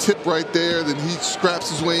 Tip right there. Then he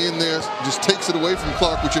scraps his way in there, just takes it away from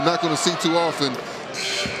Clark, which you're not going to see too often.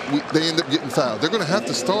 They end up getting fouled. They're going to have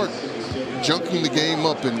to start junking the game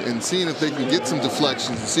up and seeing if they can get some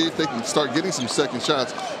deflections and see if they can start getting some second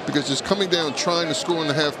shots, because just coming down trying to score in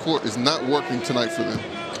the half court is not working tonight for them.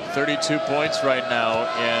 32 points right now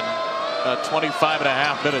in 25 and a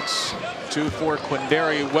half minutes. 2 for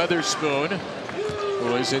Quindary Weatherspoon,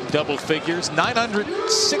 who is in double figures.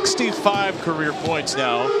 965 career points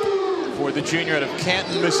now for the junior out of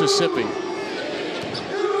Canton, Mississippi.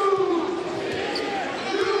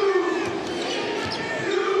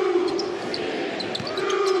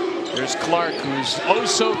 There's Clark, who's oh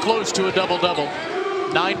so close to a double-double.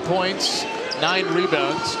 9 points, 9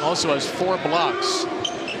 rebounds, also has 4 blocks.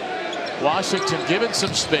 Washington given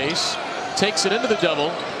some space, takes it into the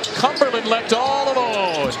double. Cumberland left all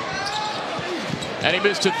alone. And he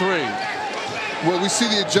missed a 3. Well, we see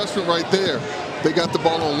the adjustment right there. They got the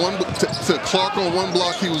ball on to Clark on one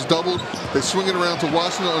block, he was doubled. They swing it around to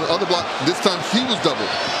Washington on the other block. This time he was doubled.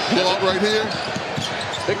 Blowout right here.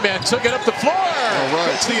 Big man took it up the floor. All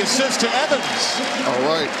right. It's the assist to Evans. All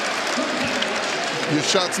right. Your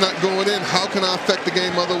shot's not going in. How can I affect the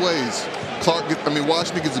game other ways?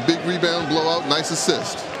 Washington gets a big rebound, blowout, nice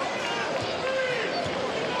assist.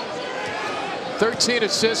 13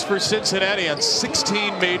 assists for Cincinnati on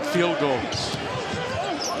 16 made field goals.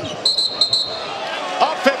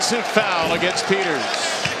 Offensive foul against Peters.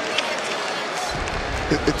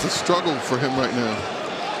 It's a struggle for him right now.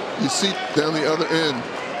 You see down the other end,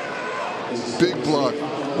 big block.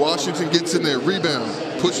 Washington gets in there, rebound,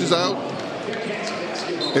 pushes out.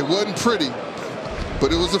 It wasn't pretty,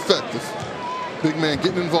 but it was effective. Big man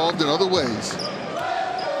getting involved in other ways.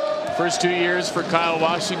 First 2 years for Kyle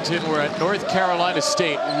Washington were at North Carolina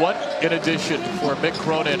State. What an addition for Mick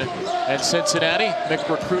Cronin and Cincinnati. Mick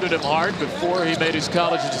recruited him hard before he made his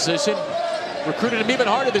college decision. Recruited him even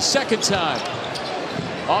harder the second time.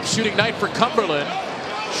 Off shooting night for Cumberland.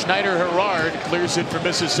 Schneider-Herrard clears it for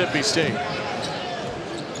Mississippi State.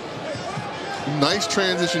 Nice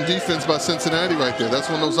transition defense by Cincinnati right there. That's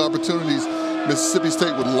one of those opportunities Mississippi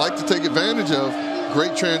State would like to take advantage of.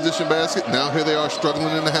 Great transition basket. Now here they are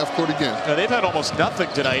struggling in the half court again. Now they've had almost nothing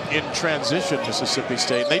tonight in transition, Mississippi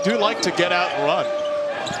State. They do like to get out and run.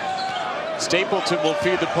 Stapleton will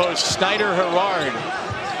feed the post. Schneider-Herrard,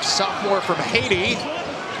 sophomore from Haiti.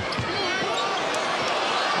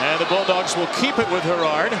 And the Bulldogs will keep it with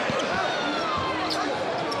Herrard.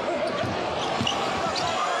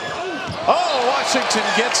 Oh, Washington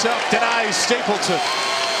gets up, denies Stapleton.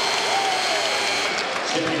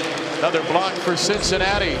 Another block for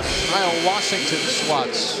Cincinnati. Kyle Washington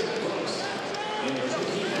swats.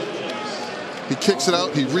 He kicks it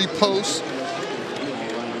out, he reposts.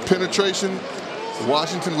 Penetration.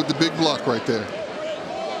 Washington with the big block right there.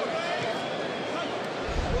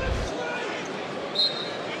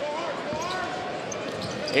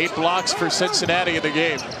 Eight blocks for Cincinnati in the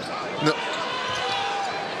game. No.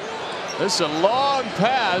 This is a long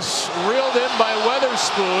pass, reeled in by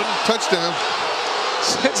Weatherspoon. Touchdown.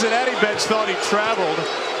 Cincinnati bench thought he traveled.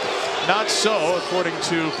 Not so, according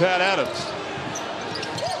to Pat Adams.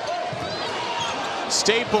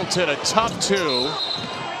 Stapleton, a tough two.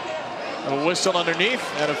 A whistle underneath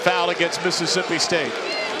and a foul against Mississippi State.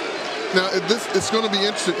 Now, it's going to be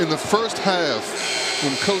interesting. In the first half,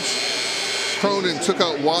 when Coach Cronin took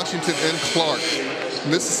out Washington and Clark,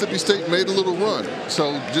 Mississippi State made a little run.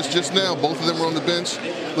 So just now, both of them were on the bench.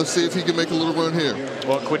 Let's see if he can make a little run here.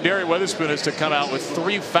 Well, Quindary Weatherspoon has to come out with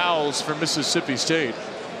 3 fouls for Mississippi State.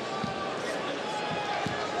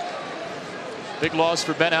 Big loss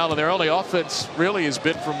for Ben Allen. Their only offense really has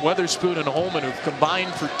been from Weatherspoon and Holman, who've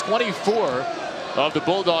combined for 24 of the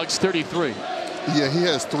Bulldogs' 33. Yeah, he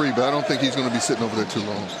has 3, but I don't think he's going to be sitting over there too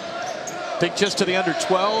long. Think just to the under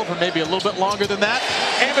 12 or maybe a little bit longer than that.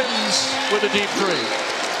 Evans with a deep 3.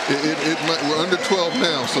 We're under 12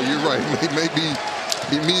 now, so you're right. It may be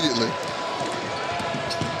immediately.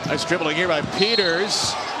 Nice dribbling here by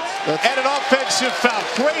Peters. And an offensive foul.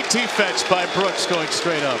 Great defense by Brooks going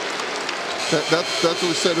straight up. That's what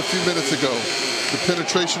we said a few minutes ago. The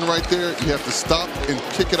penetration right there, you have to stop and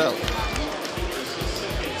kick it out.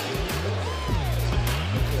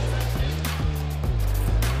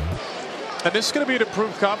 And this is going to be an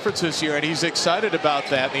improved conference this year, and he's excited about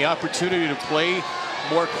that, and the opportunity to play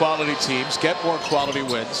more quality teams, get more quality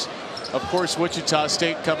wins. Of course, Wichita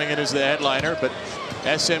State coming in as the headliner, but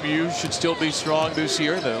SMU should still be strong this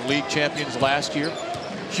year, the league champions last year.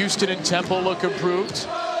 Houston and Temple look improved.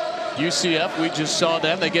 UCF, we just saw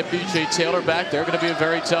them. They get B.J. Taylor back. They're going to be a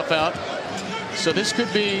very tough out. So this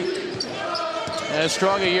could be as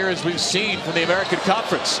strong a year as we've seen from the American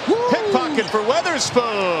Conference. Pickpocket for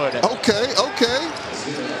Weatherspoon. Okay.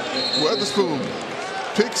 Weatherspoon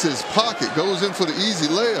picks his pocket, goes in for the easy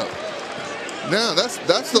layup. Now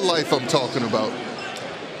that's the life I'm talking about.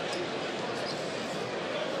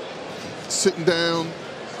 Sitting down,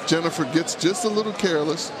 Jennifer gets just a little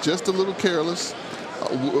careless,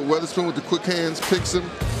 Weatherspoon with the quick hands picks him,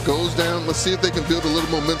 goes down. Let's see if they can build a little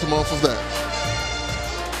momentum off of that.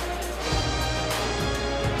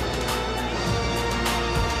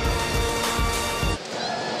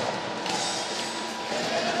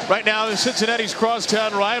 Right now, Cincinnati's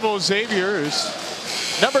crosstown rival Xavier is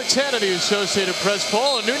number 10 in the Associated Press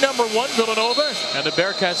poll, a new number 1 Villanova, and the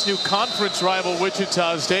Bearcats' new conference rival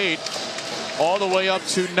Wichita State all the way up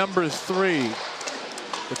to number 3.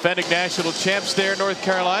 Defending national champs there, North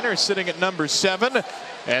Carolina, are sitting at number 7,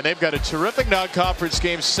 and they've got a terrific non-conference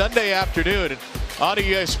game Sunday afternoon on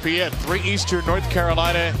ESPN. 3 Eastern, North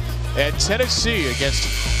Carolina and Tennessee against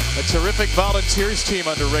a terrific Volunteers team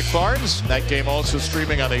under Rick Barnes. That game also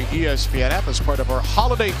streaming on the ESPN app as part of our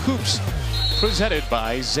Holiday Hoops presented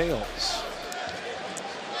by Zales.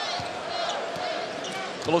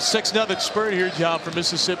 A little 6-0 spurt here, John, for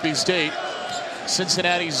Mississippi State.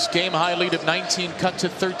 Cincinnati's game-high lead of 19 cut to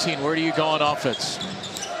 13. Where do you go on offense?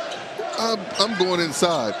 I'm going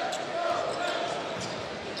inside.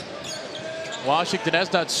 Washington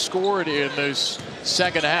has not scored in this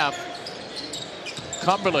second half.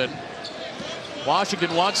 Cumberland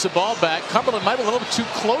Washington wants the ball back. Cumberland might be a little bit too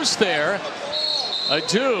close there.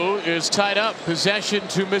 Adu is tied up. Possession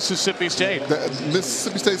to Mississippi State.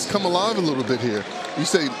 Mississippi State's come alive a little bit here. You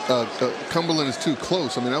say Cumberland is too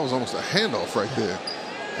close. I mean, that was almost a handoff right there.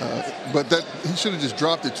 But he should have just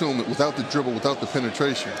dropped it to him without the dribble, without the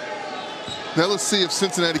penetration. Now let's see if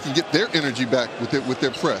Cincinnati can get their energy back with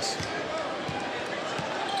their press.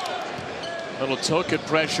 Little token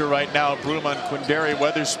pressure right now. Broom on Quindary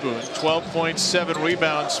Weatherspoon. 12.7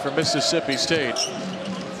 rebounds for Mississippi State.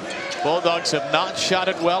 Bulldogs have not shot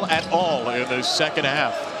it well at all in the second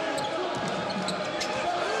half.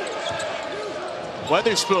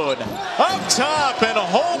 Weatherspoon up top, and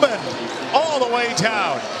Holman all the way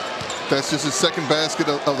down. That's just his second basket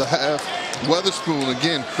of the half. Weatherspoon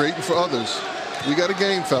again creating for others. We got a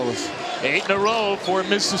game, fellas. 8 in a row for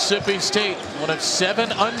Mississippi State, one of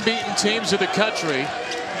 7 unbeaten teams in the country.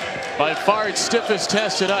 By far its stiffest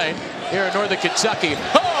test tonight here in Northern Kentucky.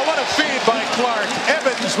 Oh, what a feed by Clark.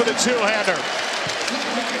 Evans with a two-hander.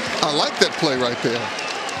 I like that play right there.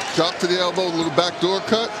 Drop to the elbow, a little backdoor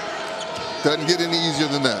cut. Doesn't get any easier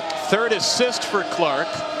than that. Third assist for Clark.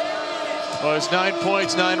 Was 9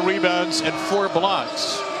 points, 9 rebounds, and 4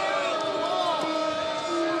 blocks.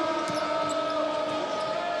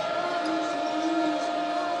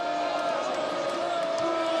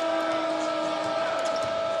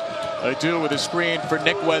 Adu with a screen for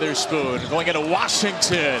Nick Weatherspoon. Going into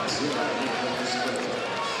Washington.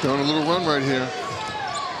 Doing a little run right here.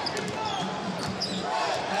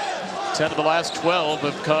 10 of the last 12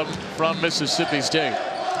 have come from Mississippi State.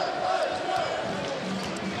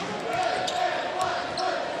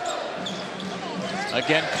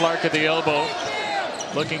 Again, Clark at the elbow,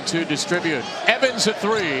 looking to distribute. Evans a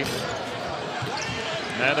 3.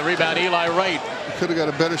 And the rebound, Eli Wright. Could have got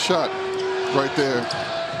a better shot right there.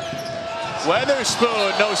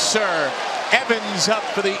 Weatherspoon, no sir. Evans up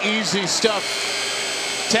for the easy stuff.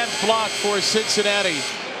 10th block for Cincinnati.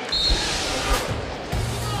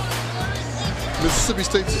 Mississippi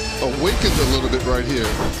State's awakened a little bit right here.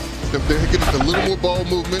 They're getting a little more ball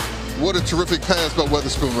movement. What a terrific pass by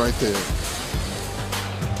Weatherspoon right there.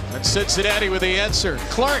 And Cincinnati with the answer.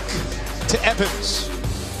 Clark to Evans.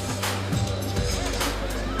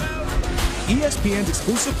 ESPN's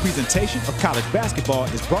exclusive presentation of college basketball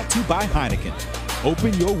is brought to you by Heineken.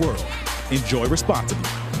 Open your world. Enjoy responsibly.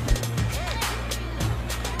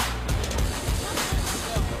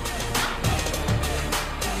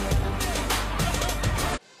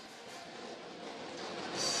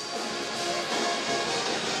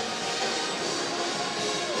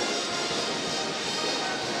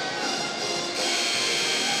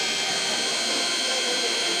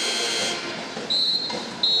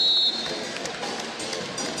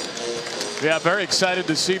 Yeah, very excited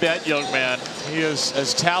to see that young man. He is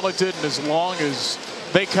as talented and as long as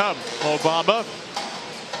they come. Obama,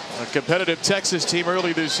 a competitive Texas team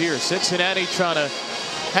early this year. Cincinnati trying to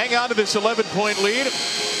hang on to this 11-point lead.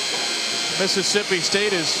 Mississippi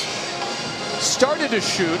State has started to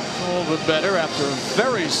shoot a little bit better after a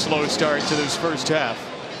very slow start to this first half.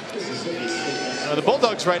 The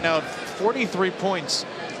Bulldogs right now have 43 points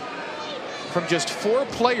from just 4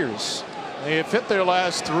 players. They have hit their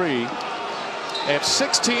last 3. They have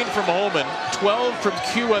 16 from Holman, 12 from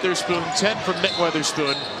Q Weatherspoon, 10 from Nick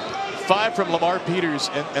Weatherspoon, 5 from Lamar Peters,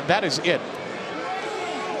 and that is it.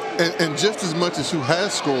 And just as much as who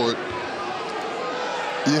has scored,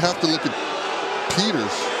 you have to look at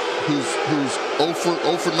Peters, who's 0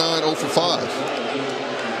 for 9, 0 for 5.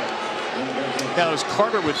 Now it was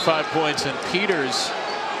Carter with 5 points, and Peters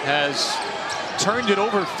has turned it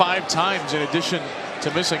over 5 times in addition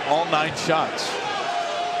to missing all 9 shots.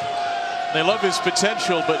 They love his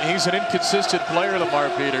potential, but he's an inconsistent player, Lamar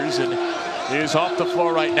Peters, and he is off the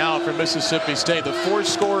floor right now for Mississippi State. The 4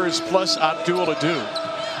 scorers plus Abdul Adu.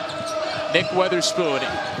 Nick Weatherspoon.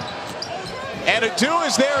 And Adu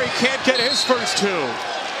is there. He can't get his first 2.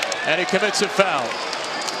 And he commits a foul.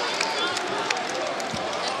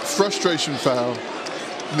 Frustration foul.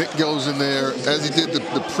 Nick goes in there, as he did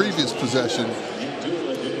the previous possession.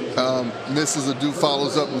 Misses Adu,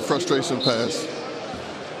 follows up with frustration pass.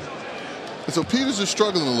 And so Peters is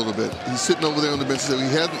struggling a little bit. He's sitting over there on the bench. So he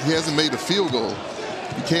hasn't made a field goal.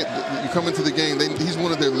 You can't. You come into the game. He's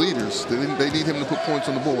one of their leaders. They need him to put points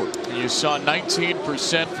on the board. You saw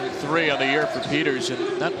 19% from 3 on the year for Peters,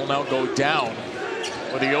 and that will now go down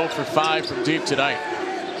with a 0 for 5 from deep tonight.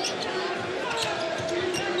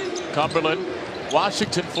 Cumberland,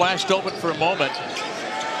 Washington flashed open for a moment.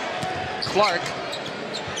 Clark,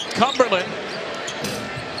 Cumberland,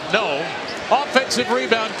 no. Offensive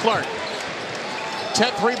rebound, Clark.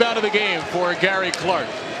 10th rebound of the game for Gary Clark.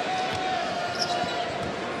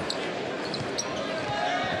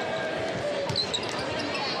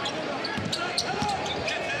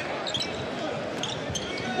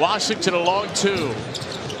 Washington a long 2.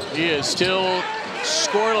 He is still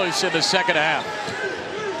scoreless in the second half.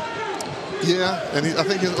 Yeah, and I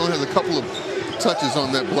think he only has a couple of touches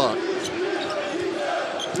on that block.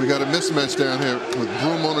 We got a mismatch down here with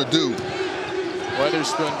Broom on a do.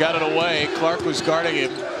 Weatherspoon got it away. Clark was guarding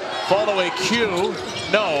him. Fall away Q.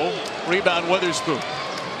 No. Rebound Weatherspoon.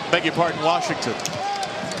 Beg your pardon, Washington.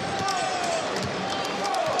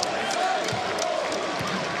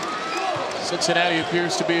 Cincinnati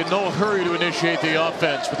appears to be in no hurry to initiate the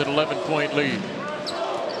offense with an 11-point lead.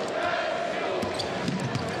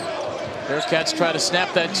 Bearcats try to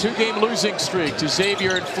snap that 2-game losing streak to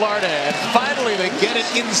Xavier in Florida, and finally they get it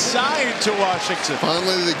inside to Washington.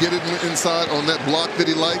 Finally they get it inside on that block that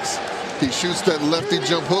he likes. He shoots that lefty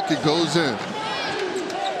jump hook, it goes in.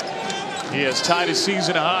 He has tied his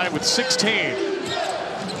season high with 16.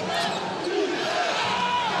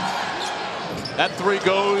 That 3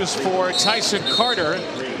 goes for Tyson Carter,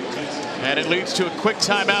 and it leads to a quick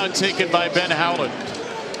timeout taken by Ben Howland.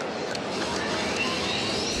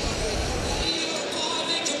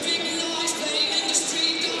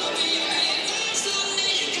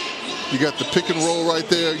 You got the pick and roll right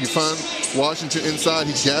there. You find Washington inside.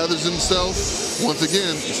 He gathers himself. Once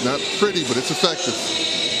again, it's not pretty, but it's effective.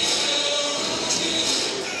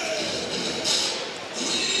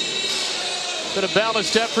 Been a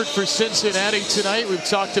balanced effort for Cincinnati tonight. We've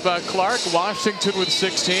talked about Clark. Washington with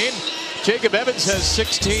 16. Jacob Evans has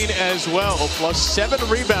 16 as well, plus 7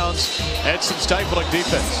 rebounds and some stifling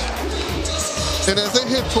defense. And as they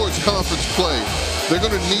head towards conference play, they're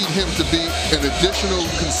going to need him to be an additional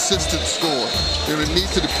consistent scorer. They're going to need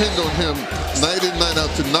to depend on him night in, night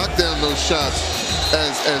out to knock down those shots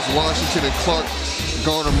as Washington and Clark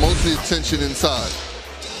garner most of the attention inside.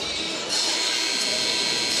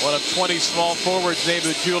 One of 20 small forwards named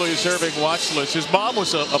the Julius Erving watch list. His mom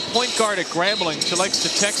was a point guard at Grambling. She likes to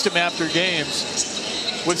text him after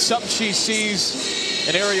games with something she sees,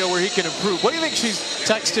 an area where he can improve. What do you think she's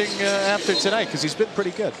texting after tonight? Because he's been pretty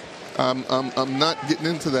good. I'm not getting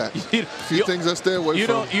into that. A few things I stay away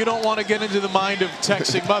from. You don't want to get into the mind of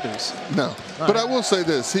texting mothers. No. But I will say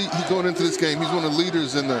this. He going into this game, he's one of the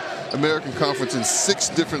leaders in the American Conference in 6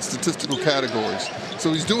 different statistical categories.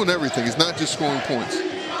 So he's doing everything. He's not just scoring points.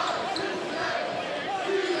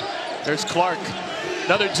 There's Clark,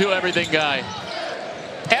 another do-everything guy.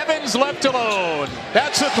 Evans left alone.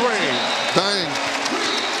 That's a 3. Dang.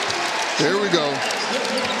 There we go.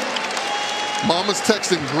 Mama's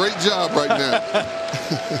texting, great job right now.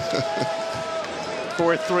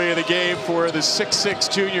 4th 3 of the game for the 6'6"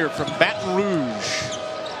 junior from Baton Rouge.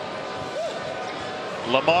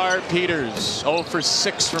 Lamar Peters, 0 for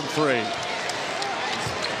 6 from 3.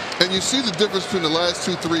 And you see the difference between the last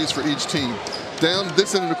 2 threes for each team. Down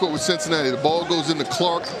this end of the court with Cincinnati, the ball goes into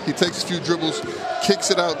Clark. He takes a few dribbles, kicks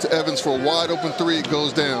it out to Evans for a wide open 3. It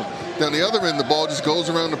goes down. Down the other end, the ball just goes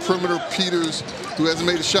around the perimeter. Peters, who hasn't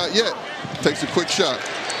made a shot yet, takes a quick shot.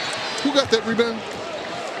 Who got that rebound?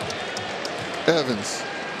 Evans.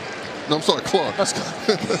 No, I'm sorry, Clark.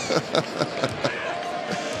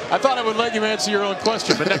 I thought I would let you answer your own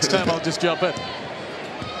question, but next time I'll just jump in.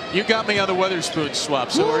 You got me on the Weatherspoon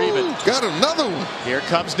swap, so we're even. Got another one. Here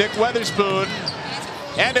comes Nick Weatherspoon,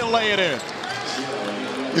 and he'll lay it in.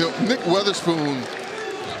 You know, Nick Weatherspoon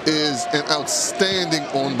is an outstanding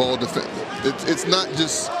on-ball defender. It's not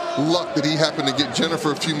just luck that he happened to get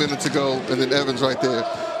Jennifer a few minutes ago and then Evans right there.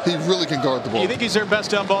 He really can guard the ball. You think he's their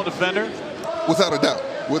best on-ball defender? Without a doubt.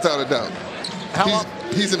 Without a doubt.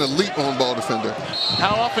 He's an elite on-ball defender.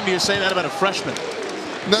 How often do you say that about a freshman?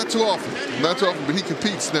 Not too often. Not too often, but he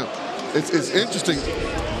competes now. It's interesting.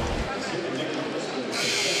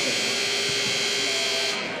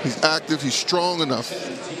 He's active. He's strong enough.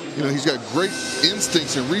 You know, he's got great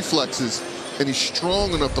instincts and reflexes, and he's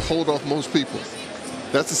strong enough to hold off most people.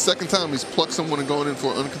 That's the second time he's plucked someone and going in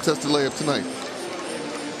for an uncontested layup tonight.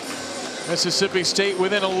 Mississippi State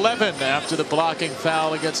within 11 after the blocking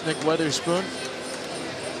foul against Nick Weatherspoon.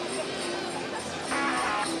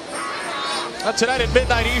 Tonight at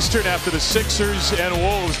midnight Eastern after the Sixers and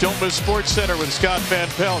Wolves. Don't miss SportsCenter with Scott Van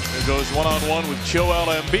Pelt, who goes one-on-one with Joel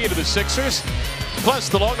Embiid of the Sixers. Plus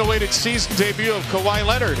the long-awaited season debut of Kawhi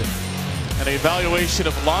Leonard. An evaluation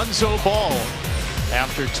of Lonzo Ball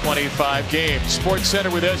after 25 games.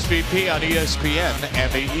 SportsCenter with SVP on ESPN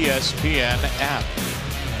and the ESPN app.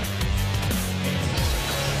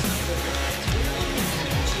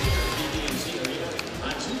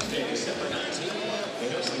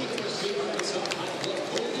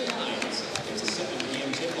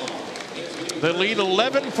 The lead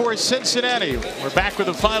 11 for Cincinnati. We're back with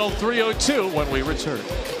the final 3:02 when we return.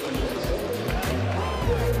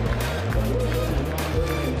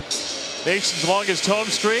 nation's longest home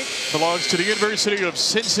streak belongs to the University of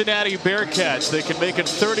Cincinnati Bearcats. They can make it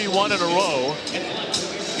 31 in a row.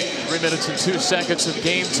 3 minutes and 2 seconds of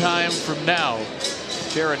game time from now.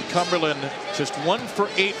 Jaron Cumberland just 1 for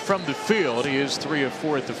 8 from the field. He is 3 of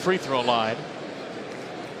 4 at the free throw line.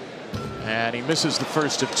 And he misses the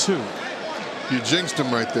first of 2. You jinxed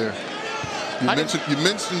him right there. You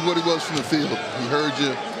mentioned what he was from the field. He heard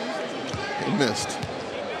you. He missed.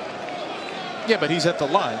 Yeah, but he's at the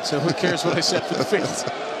line, so who cares what I said for the field?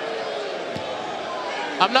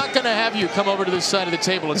 I'm not going to have you come over to this side of the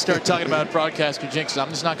table and start talking about broadcaster jinxes. I'm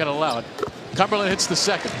just not going to allow it. Cumberland hits the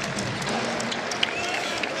second.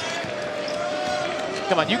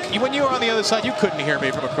 Come on, when you were on the other side, you couldn't hear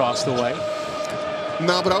me from across the way.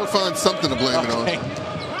 No, but I would find something to blame it on.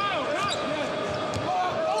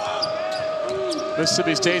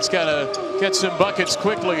 Mississippi State's got to get some buckets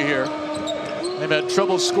quickly here. They've had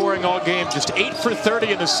trouble scoring all game. Just 8 for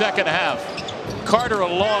 30 in the second half. Carter a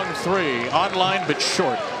long 3, online but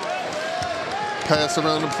short. Pass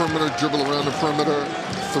around the perimeter, dribble around the perimeter,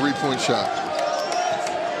 3-point shot.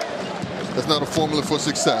 That's not a formula for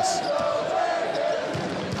success.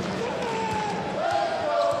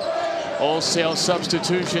 Wholesale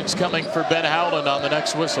substitutions coming for Ben Howland on the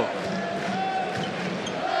next whistle.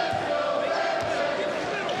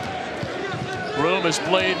 Broom has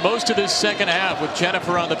played most of this second half with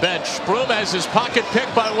Jennifer on the bench. Broom has his pocket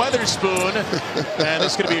picked by Weatherspoon, and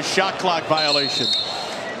it's going to be a shot clock violation.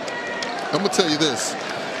 I'm going to tell you this.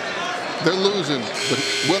 They're losing, but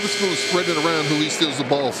Weatherspoon's spreading around who he steals the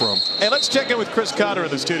ball from. Hey, let's check in with Chris Cotter in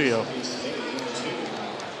the studio.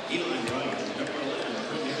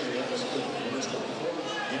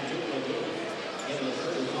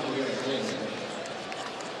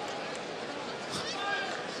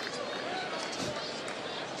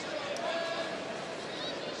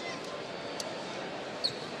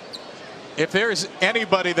 If there's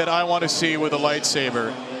anybody that I want to see with a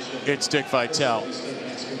lightsaber, it's Dick Vitale.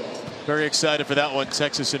 Very excited for that one.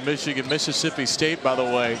 Texas and Michigan. Mississippi State, by the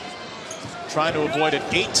way, trying to avoid an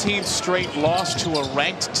 18th straight loss to a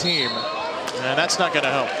ranked team. And that's not going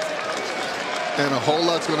to help. And a whole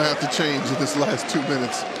lot's going to have to change in this last 2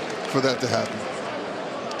 minutes for that to happen.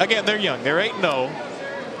 Again, they're young. They're 8-0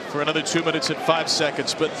 for another 2 minutes and 5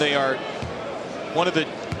 seconds, but they are one of the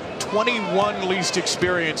 21 least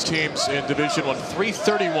experienced teams in Division I.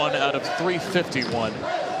 331 out of 351.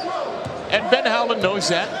 And Ben Howland knows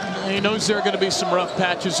that. He knows there are going to be some rough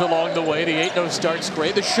patches along the way. The 8-0 start's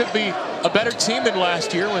great. This should be a better team than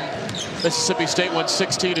last year when Mississippi State went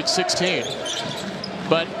 16-16.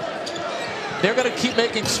 But they're going to keep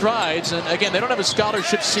making strides. And again, they don't have a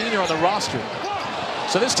scholarship senior on the roster.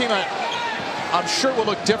 So this team, I'm sure, will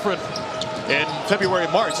look different in February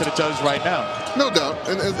and March than it does right now. No doubt.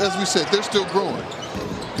 And as we said, they're still growing.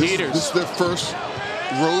 This is their first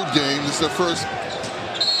road game. This is their first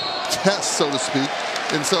test, so to speak.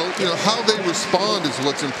 And so, you know, how they respond is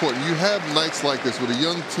what's important. You have nights like this with a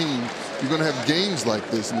young team. You're going to have games like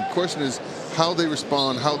this. And the question is how they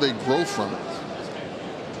respond, how they grow from it.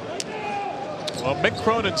 Well, Mick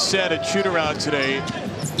Cronin said at shoot-around today,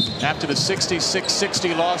 after the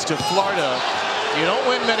 66-60 loss to Florida, you don't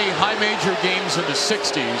win many high major games in the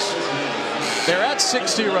 60s. They're at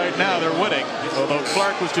 60 right now. They're winning. Although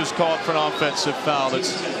Clark was just called for an offensive foul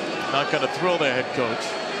that's not going to thrill the head coach.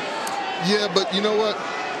 Yeah, but you know what?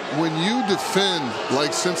 When you defend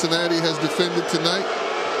like Cincinnati has defended tonight,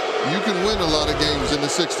 you can win a lot of games in the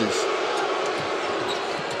 60s.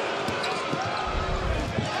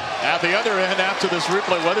 At the other end, after this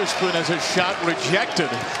replay, Weatherspoon has a shot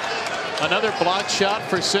rejected. Another block shot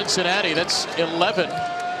for Cincinnati. That's 11,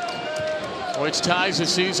 which ties the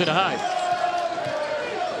season high.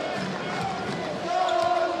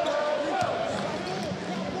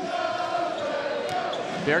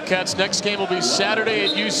 Bearcats' next game will be Saturday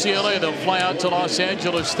at UCLA. They'll fly out to Los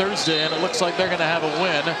Angeles Thursday, and it looks like they're going to have a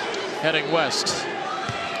win heading west.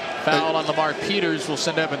 Foul on Lamar Peters will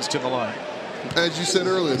send Evans to the line. As you said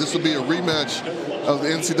earlier, this will be a rematch of the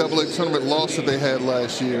NCAA tournament loss that they had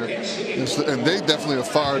last year. And they definitely are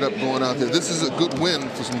fired up going out there. This is a good win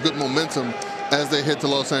for some good momentum as they head to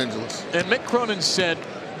Los Angeles. And Mick Cronin said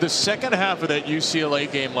the second half of that UCLA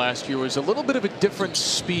game last year was a little bit of a different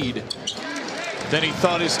speed than he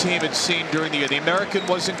thought his team had seen during the year. The American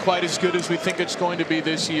wasn't quite as good as we think it's going to be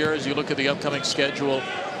this year as you look at the upcoming schedule.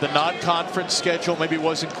 The non-conference schedule maybe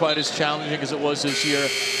wasn't quite as challenging as it was this year.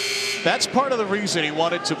 That's part of the reason he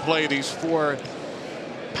wanted to play these 4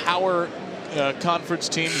 power conference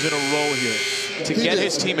teams in a row here, to get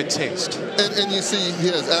his team a taste. And you see, he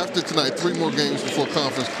has, after tonight, 3 more games before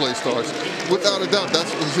conference play starts. Without a doubt,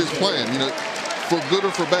 that's his plan. You know, for good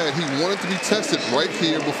or for bad, he wanted to be tested right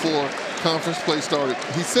here before conference play started.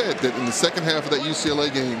 He said that in the second half of that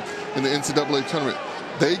UCLA game in the NCAA tournament,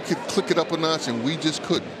 they could click it up a notch, and we just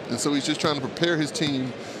couldn't. And so he's just trying to prepare his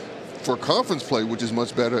team for conference play, which is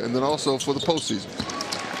much better, and then also for the postseason.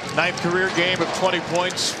 9th career game of 20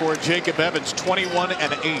 points for Jacob Evans, 21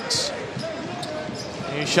 and 8.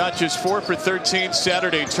 He shot just 4 for 13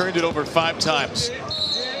 Saturday, turned it over 5 times.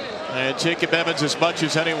 And Jacob Evans, as much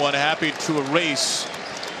as anyone, happy to erase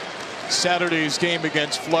Saturday's game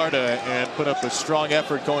against Florida and put up a strong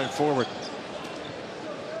effort going forward.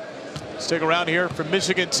 Stick around here for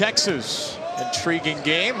Michigan, Texas. Intriguing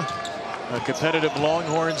game. A competitive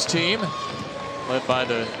Longhorns team led by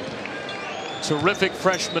the terrific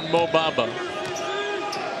freshman Mo Bamba.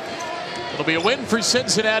 It'll be a win for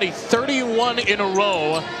Cincinnati, 31 in a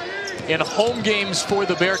row in home games for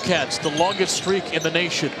the Bearcats, the longest streak in the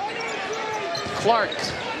nation. Clark,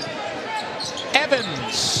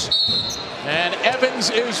 Evans, and Evans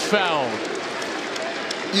is fouled.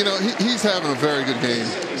 You know, he's having a very good game,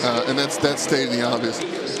 and that's stating the obvious.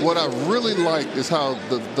 What I really like is how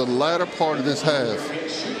the latter part of this half,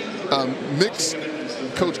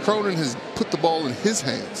 Coach Cronin has put the ball in his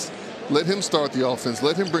hands. Let him start the offense.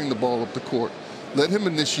 Let him bring the ball up the court. Let him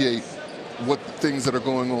initiate what things that are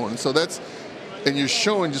going on. So and you're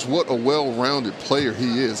showing just what a well-rounded player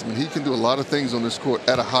he is. I mean, he can do a lot of things on this court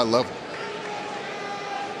at a high level.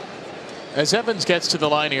 As Evans gets to the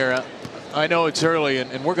line here, I know it's early,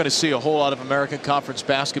 and we're going to see a whole lot of American Conference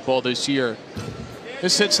basketball this year.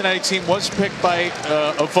 This Cincinnati team was picked by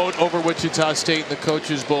a vote over Wichita State in the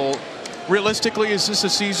Coaches Bowl. Realistically, is this a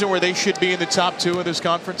season where they should be in the top 2 of this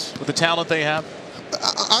conference with the talent they have?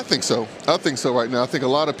 I think so. I think so right now. I think a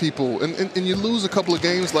lot of people, and you lose a couple of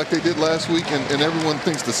games like they did last week, and everyone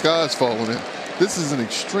thinks the sky's falling in. This is an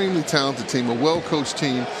extremely talented team, a well-coached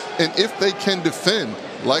team, and if they can defend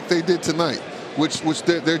like they did tonight, which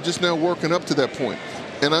they're just now working up to that point.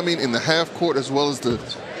 And I mean in the half court as well as the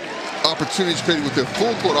opportunities created with their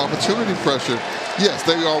full court opportunity pressure, yes,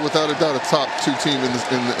 they are without a doubt a top 2 team in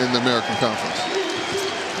the American Conference.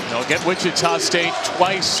 They'll get Wichita State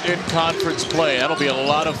twice in conference play. That'll be a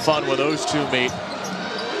lot of fun when those two meet.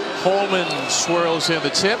 Holman swirls in the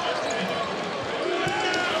tip.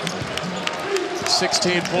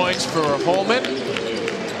 16 points for Holman.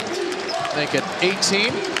 Make it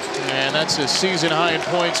 18. And that's a season high in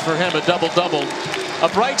points for him, a double-double. A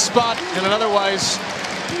bright spot in an otherwise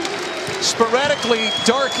sporadically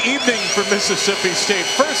dark evening for Mississippi State.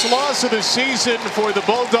 First loss of the season for the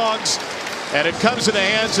Bulldogs, and it comes in the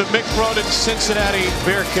hands of Mick Cronin's Cincinnati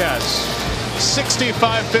Bearcats.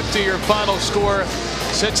 65-50 your final score.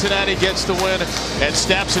 Cincinnati gets the win and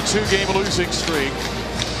snaps a 2-game losing streak.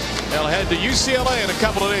 They'll head to UCLA in a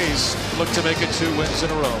couple of days. Look to make it 2 wins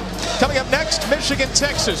in a row. Coming up next, Michigan,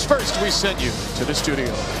 Texas. First, we send you to the studio.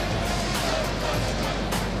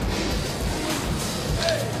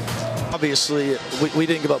 Obviously, we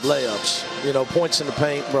didn't give up layups. You know, points in the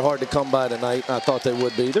paint were hard to come by tonight. I thought they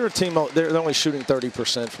would be. They're a team, they're only shooting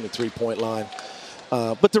 30% from the 3-point line.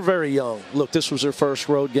 But they're very young. Look, this was their first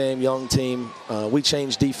road game, young team. We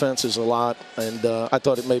changed defenses a lot, and I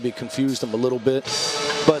thought it maybe confused them a little bit.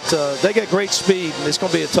 But they got great speed, and it's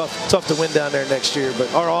going to be tough to win down there next year.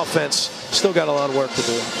 But our offense still got a lot of work to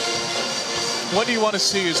do. What do you want to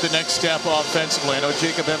see as the next step offensively? I know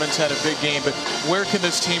Jacob Evans had a big game, but where can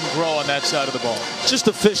this team grow on that side of the ball? Just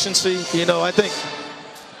efficiency. You know, I think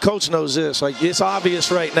Coach knows this. Like, it's obvious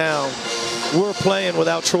right now we're playing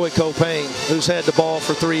without Troy Copain, who's had the ball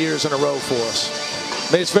for 3 years in a row for us.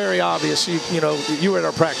 I mean, it's very obvious. You know, you were at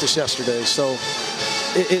our practice yesterday, so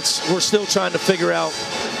we're still trying to figure out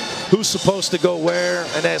who's supposed to go where.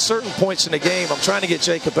 And at certain points in the game, I'm trying to get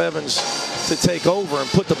Jacob Evans to take over and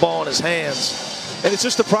put the ball in his hands. And it's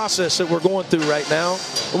just a process that we're going through right now.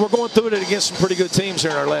 And we're going through it against some pretty good teams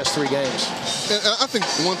here in our last 3 games. And I think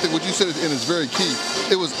one thing, what you said is very key.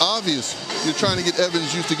 It was obvious you're trying to get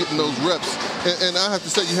Evans used to getting those reps. And I have to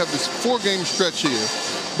say, you have this 4-game stretch here,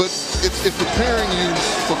 but it's preparing you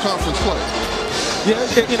for conference play.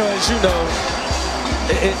 Yeah, you know, as you know,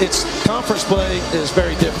 it's conference play is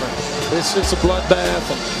very different. It's a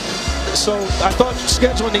bloodbath. And so I thought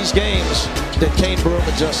scheduling these games that Kane Broom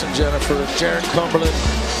and Justin Jennifer, Jaron Cumberland,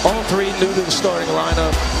 all 3 new to the starting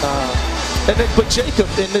lineup. But Jacob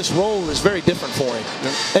in this role is very different for him.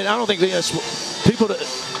 Yeah. And I don't think people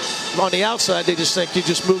on the outside, they just think you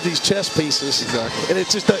just move these chess pieces. Exactly. And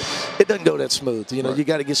it doesn't go that smooth. You know, right. You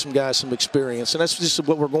got to get some guys some experience. And that's just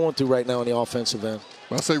what we're going through right now on the offensive end.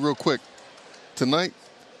 I'll say real quick, tonight,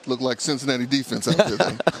 looked like Cincinnati defense out there.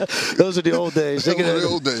 Then. Those are the old days. Those are the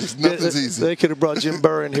old days. Nothing's easy. They could have brought Jim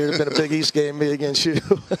Burr in here. It'd have been a Big East game, me against you.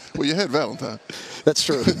 Well, you had Valentine. That's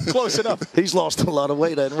true. Close enough. He's lost a lot of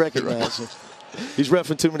weight. I didn't recognize him. He's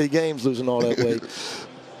reffing too many games, losing all that weight.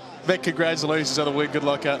 Vic, congratulations on the win. Good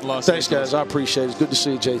luck out in Los Thanks, Angeles. guys. I appreciate it. It's good to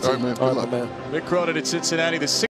see you, JT. All right, man. All right, man. Vic Cronin at Cincinnati. The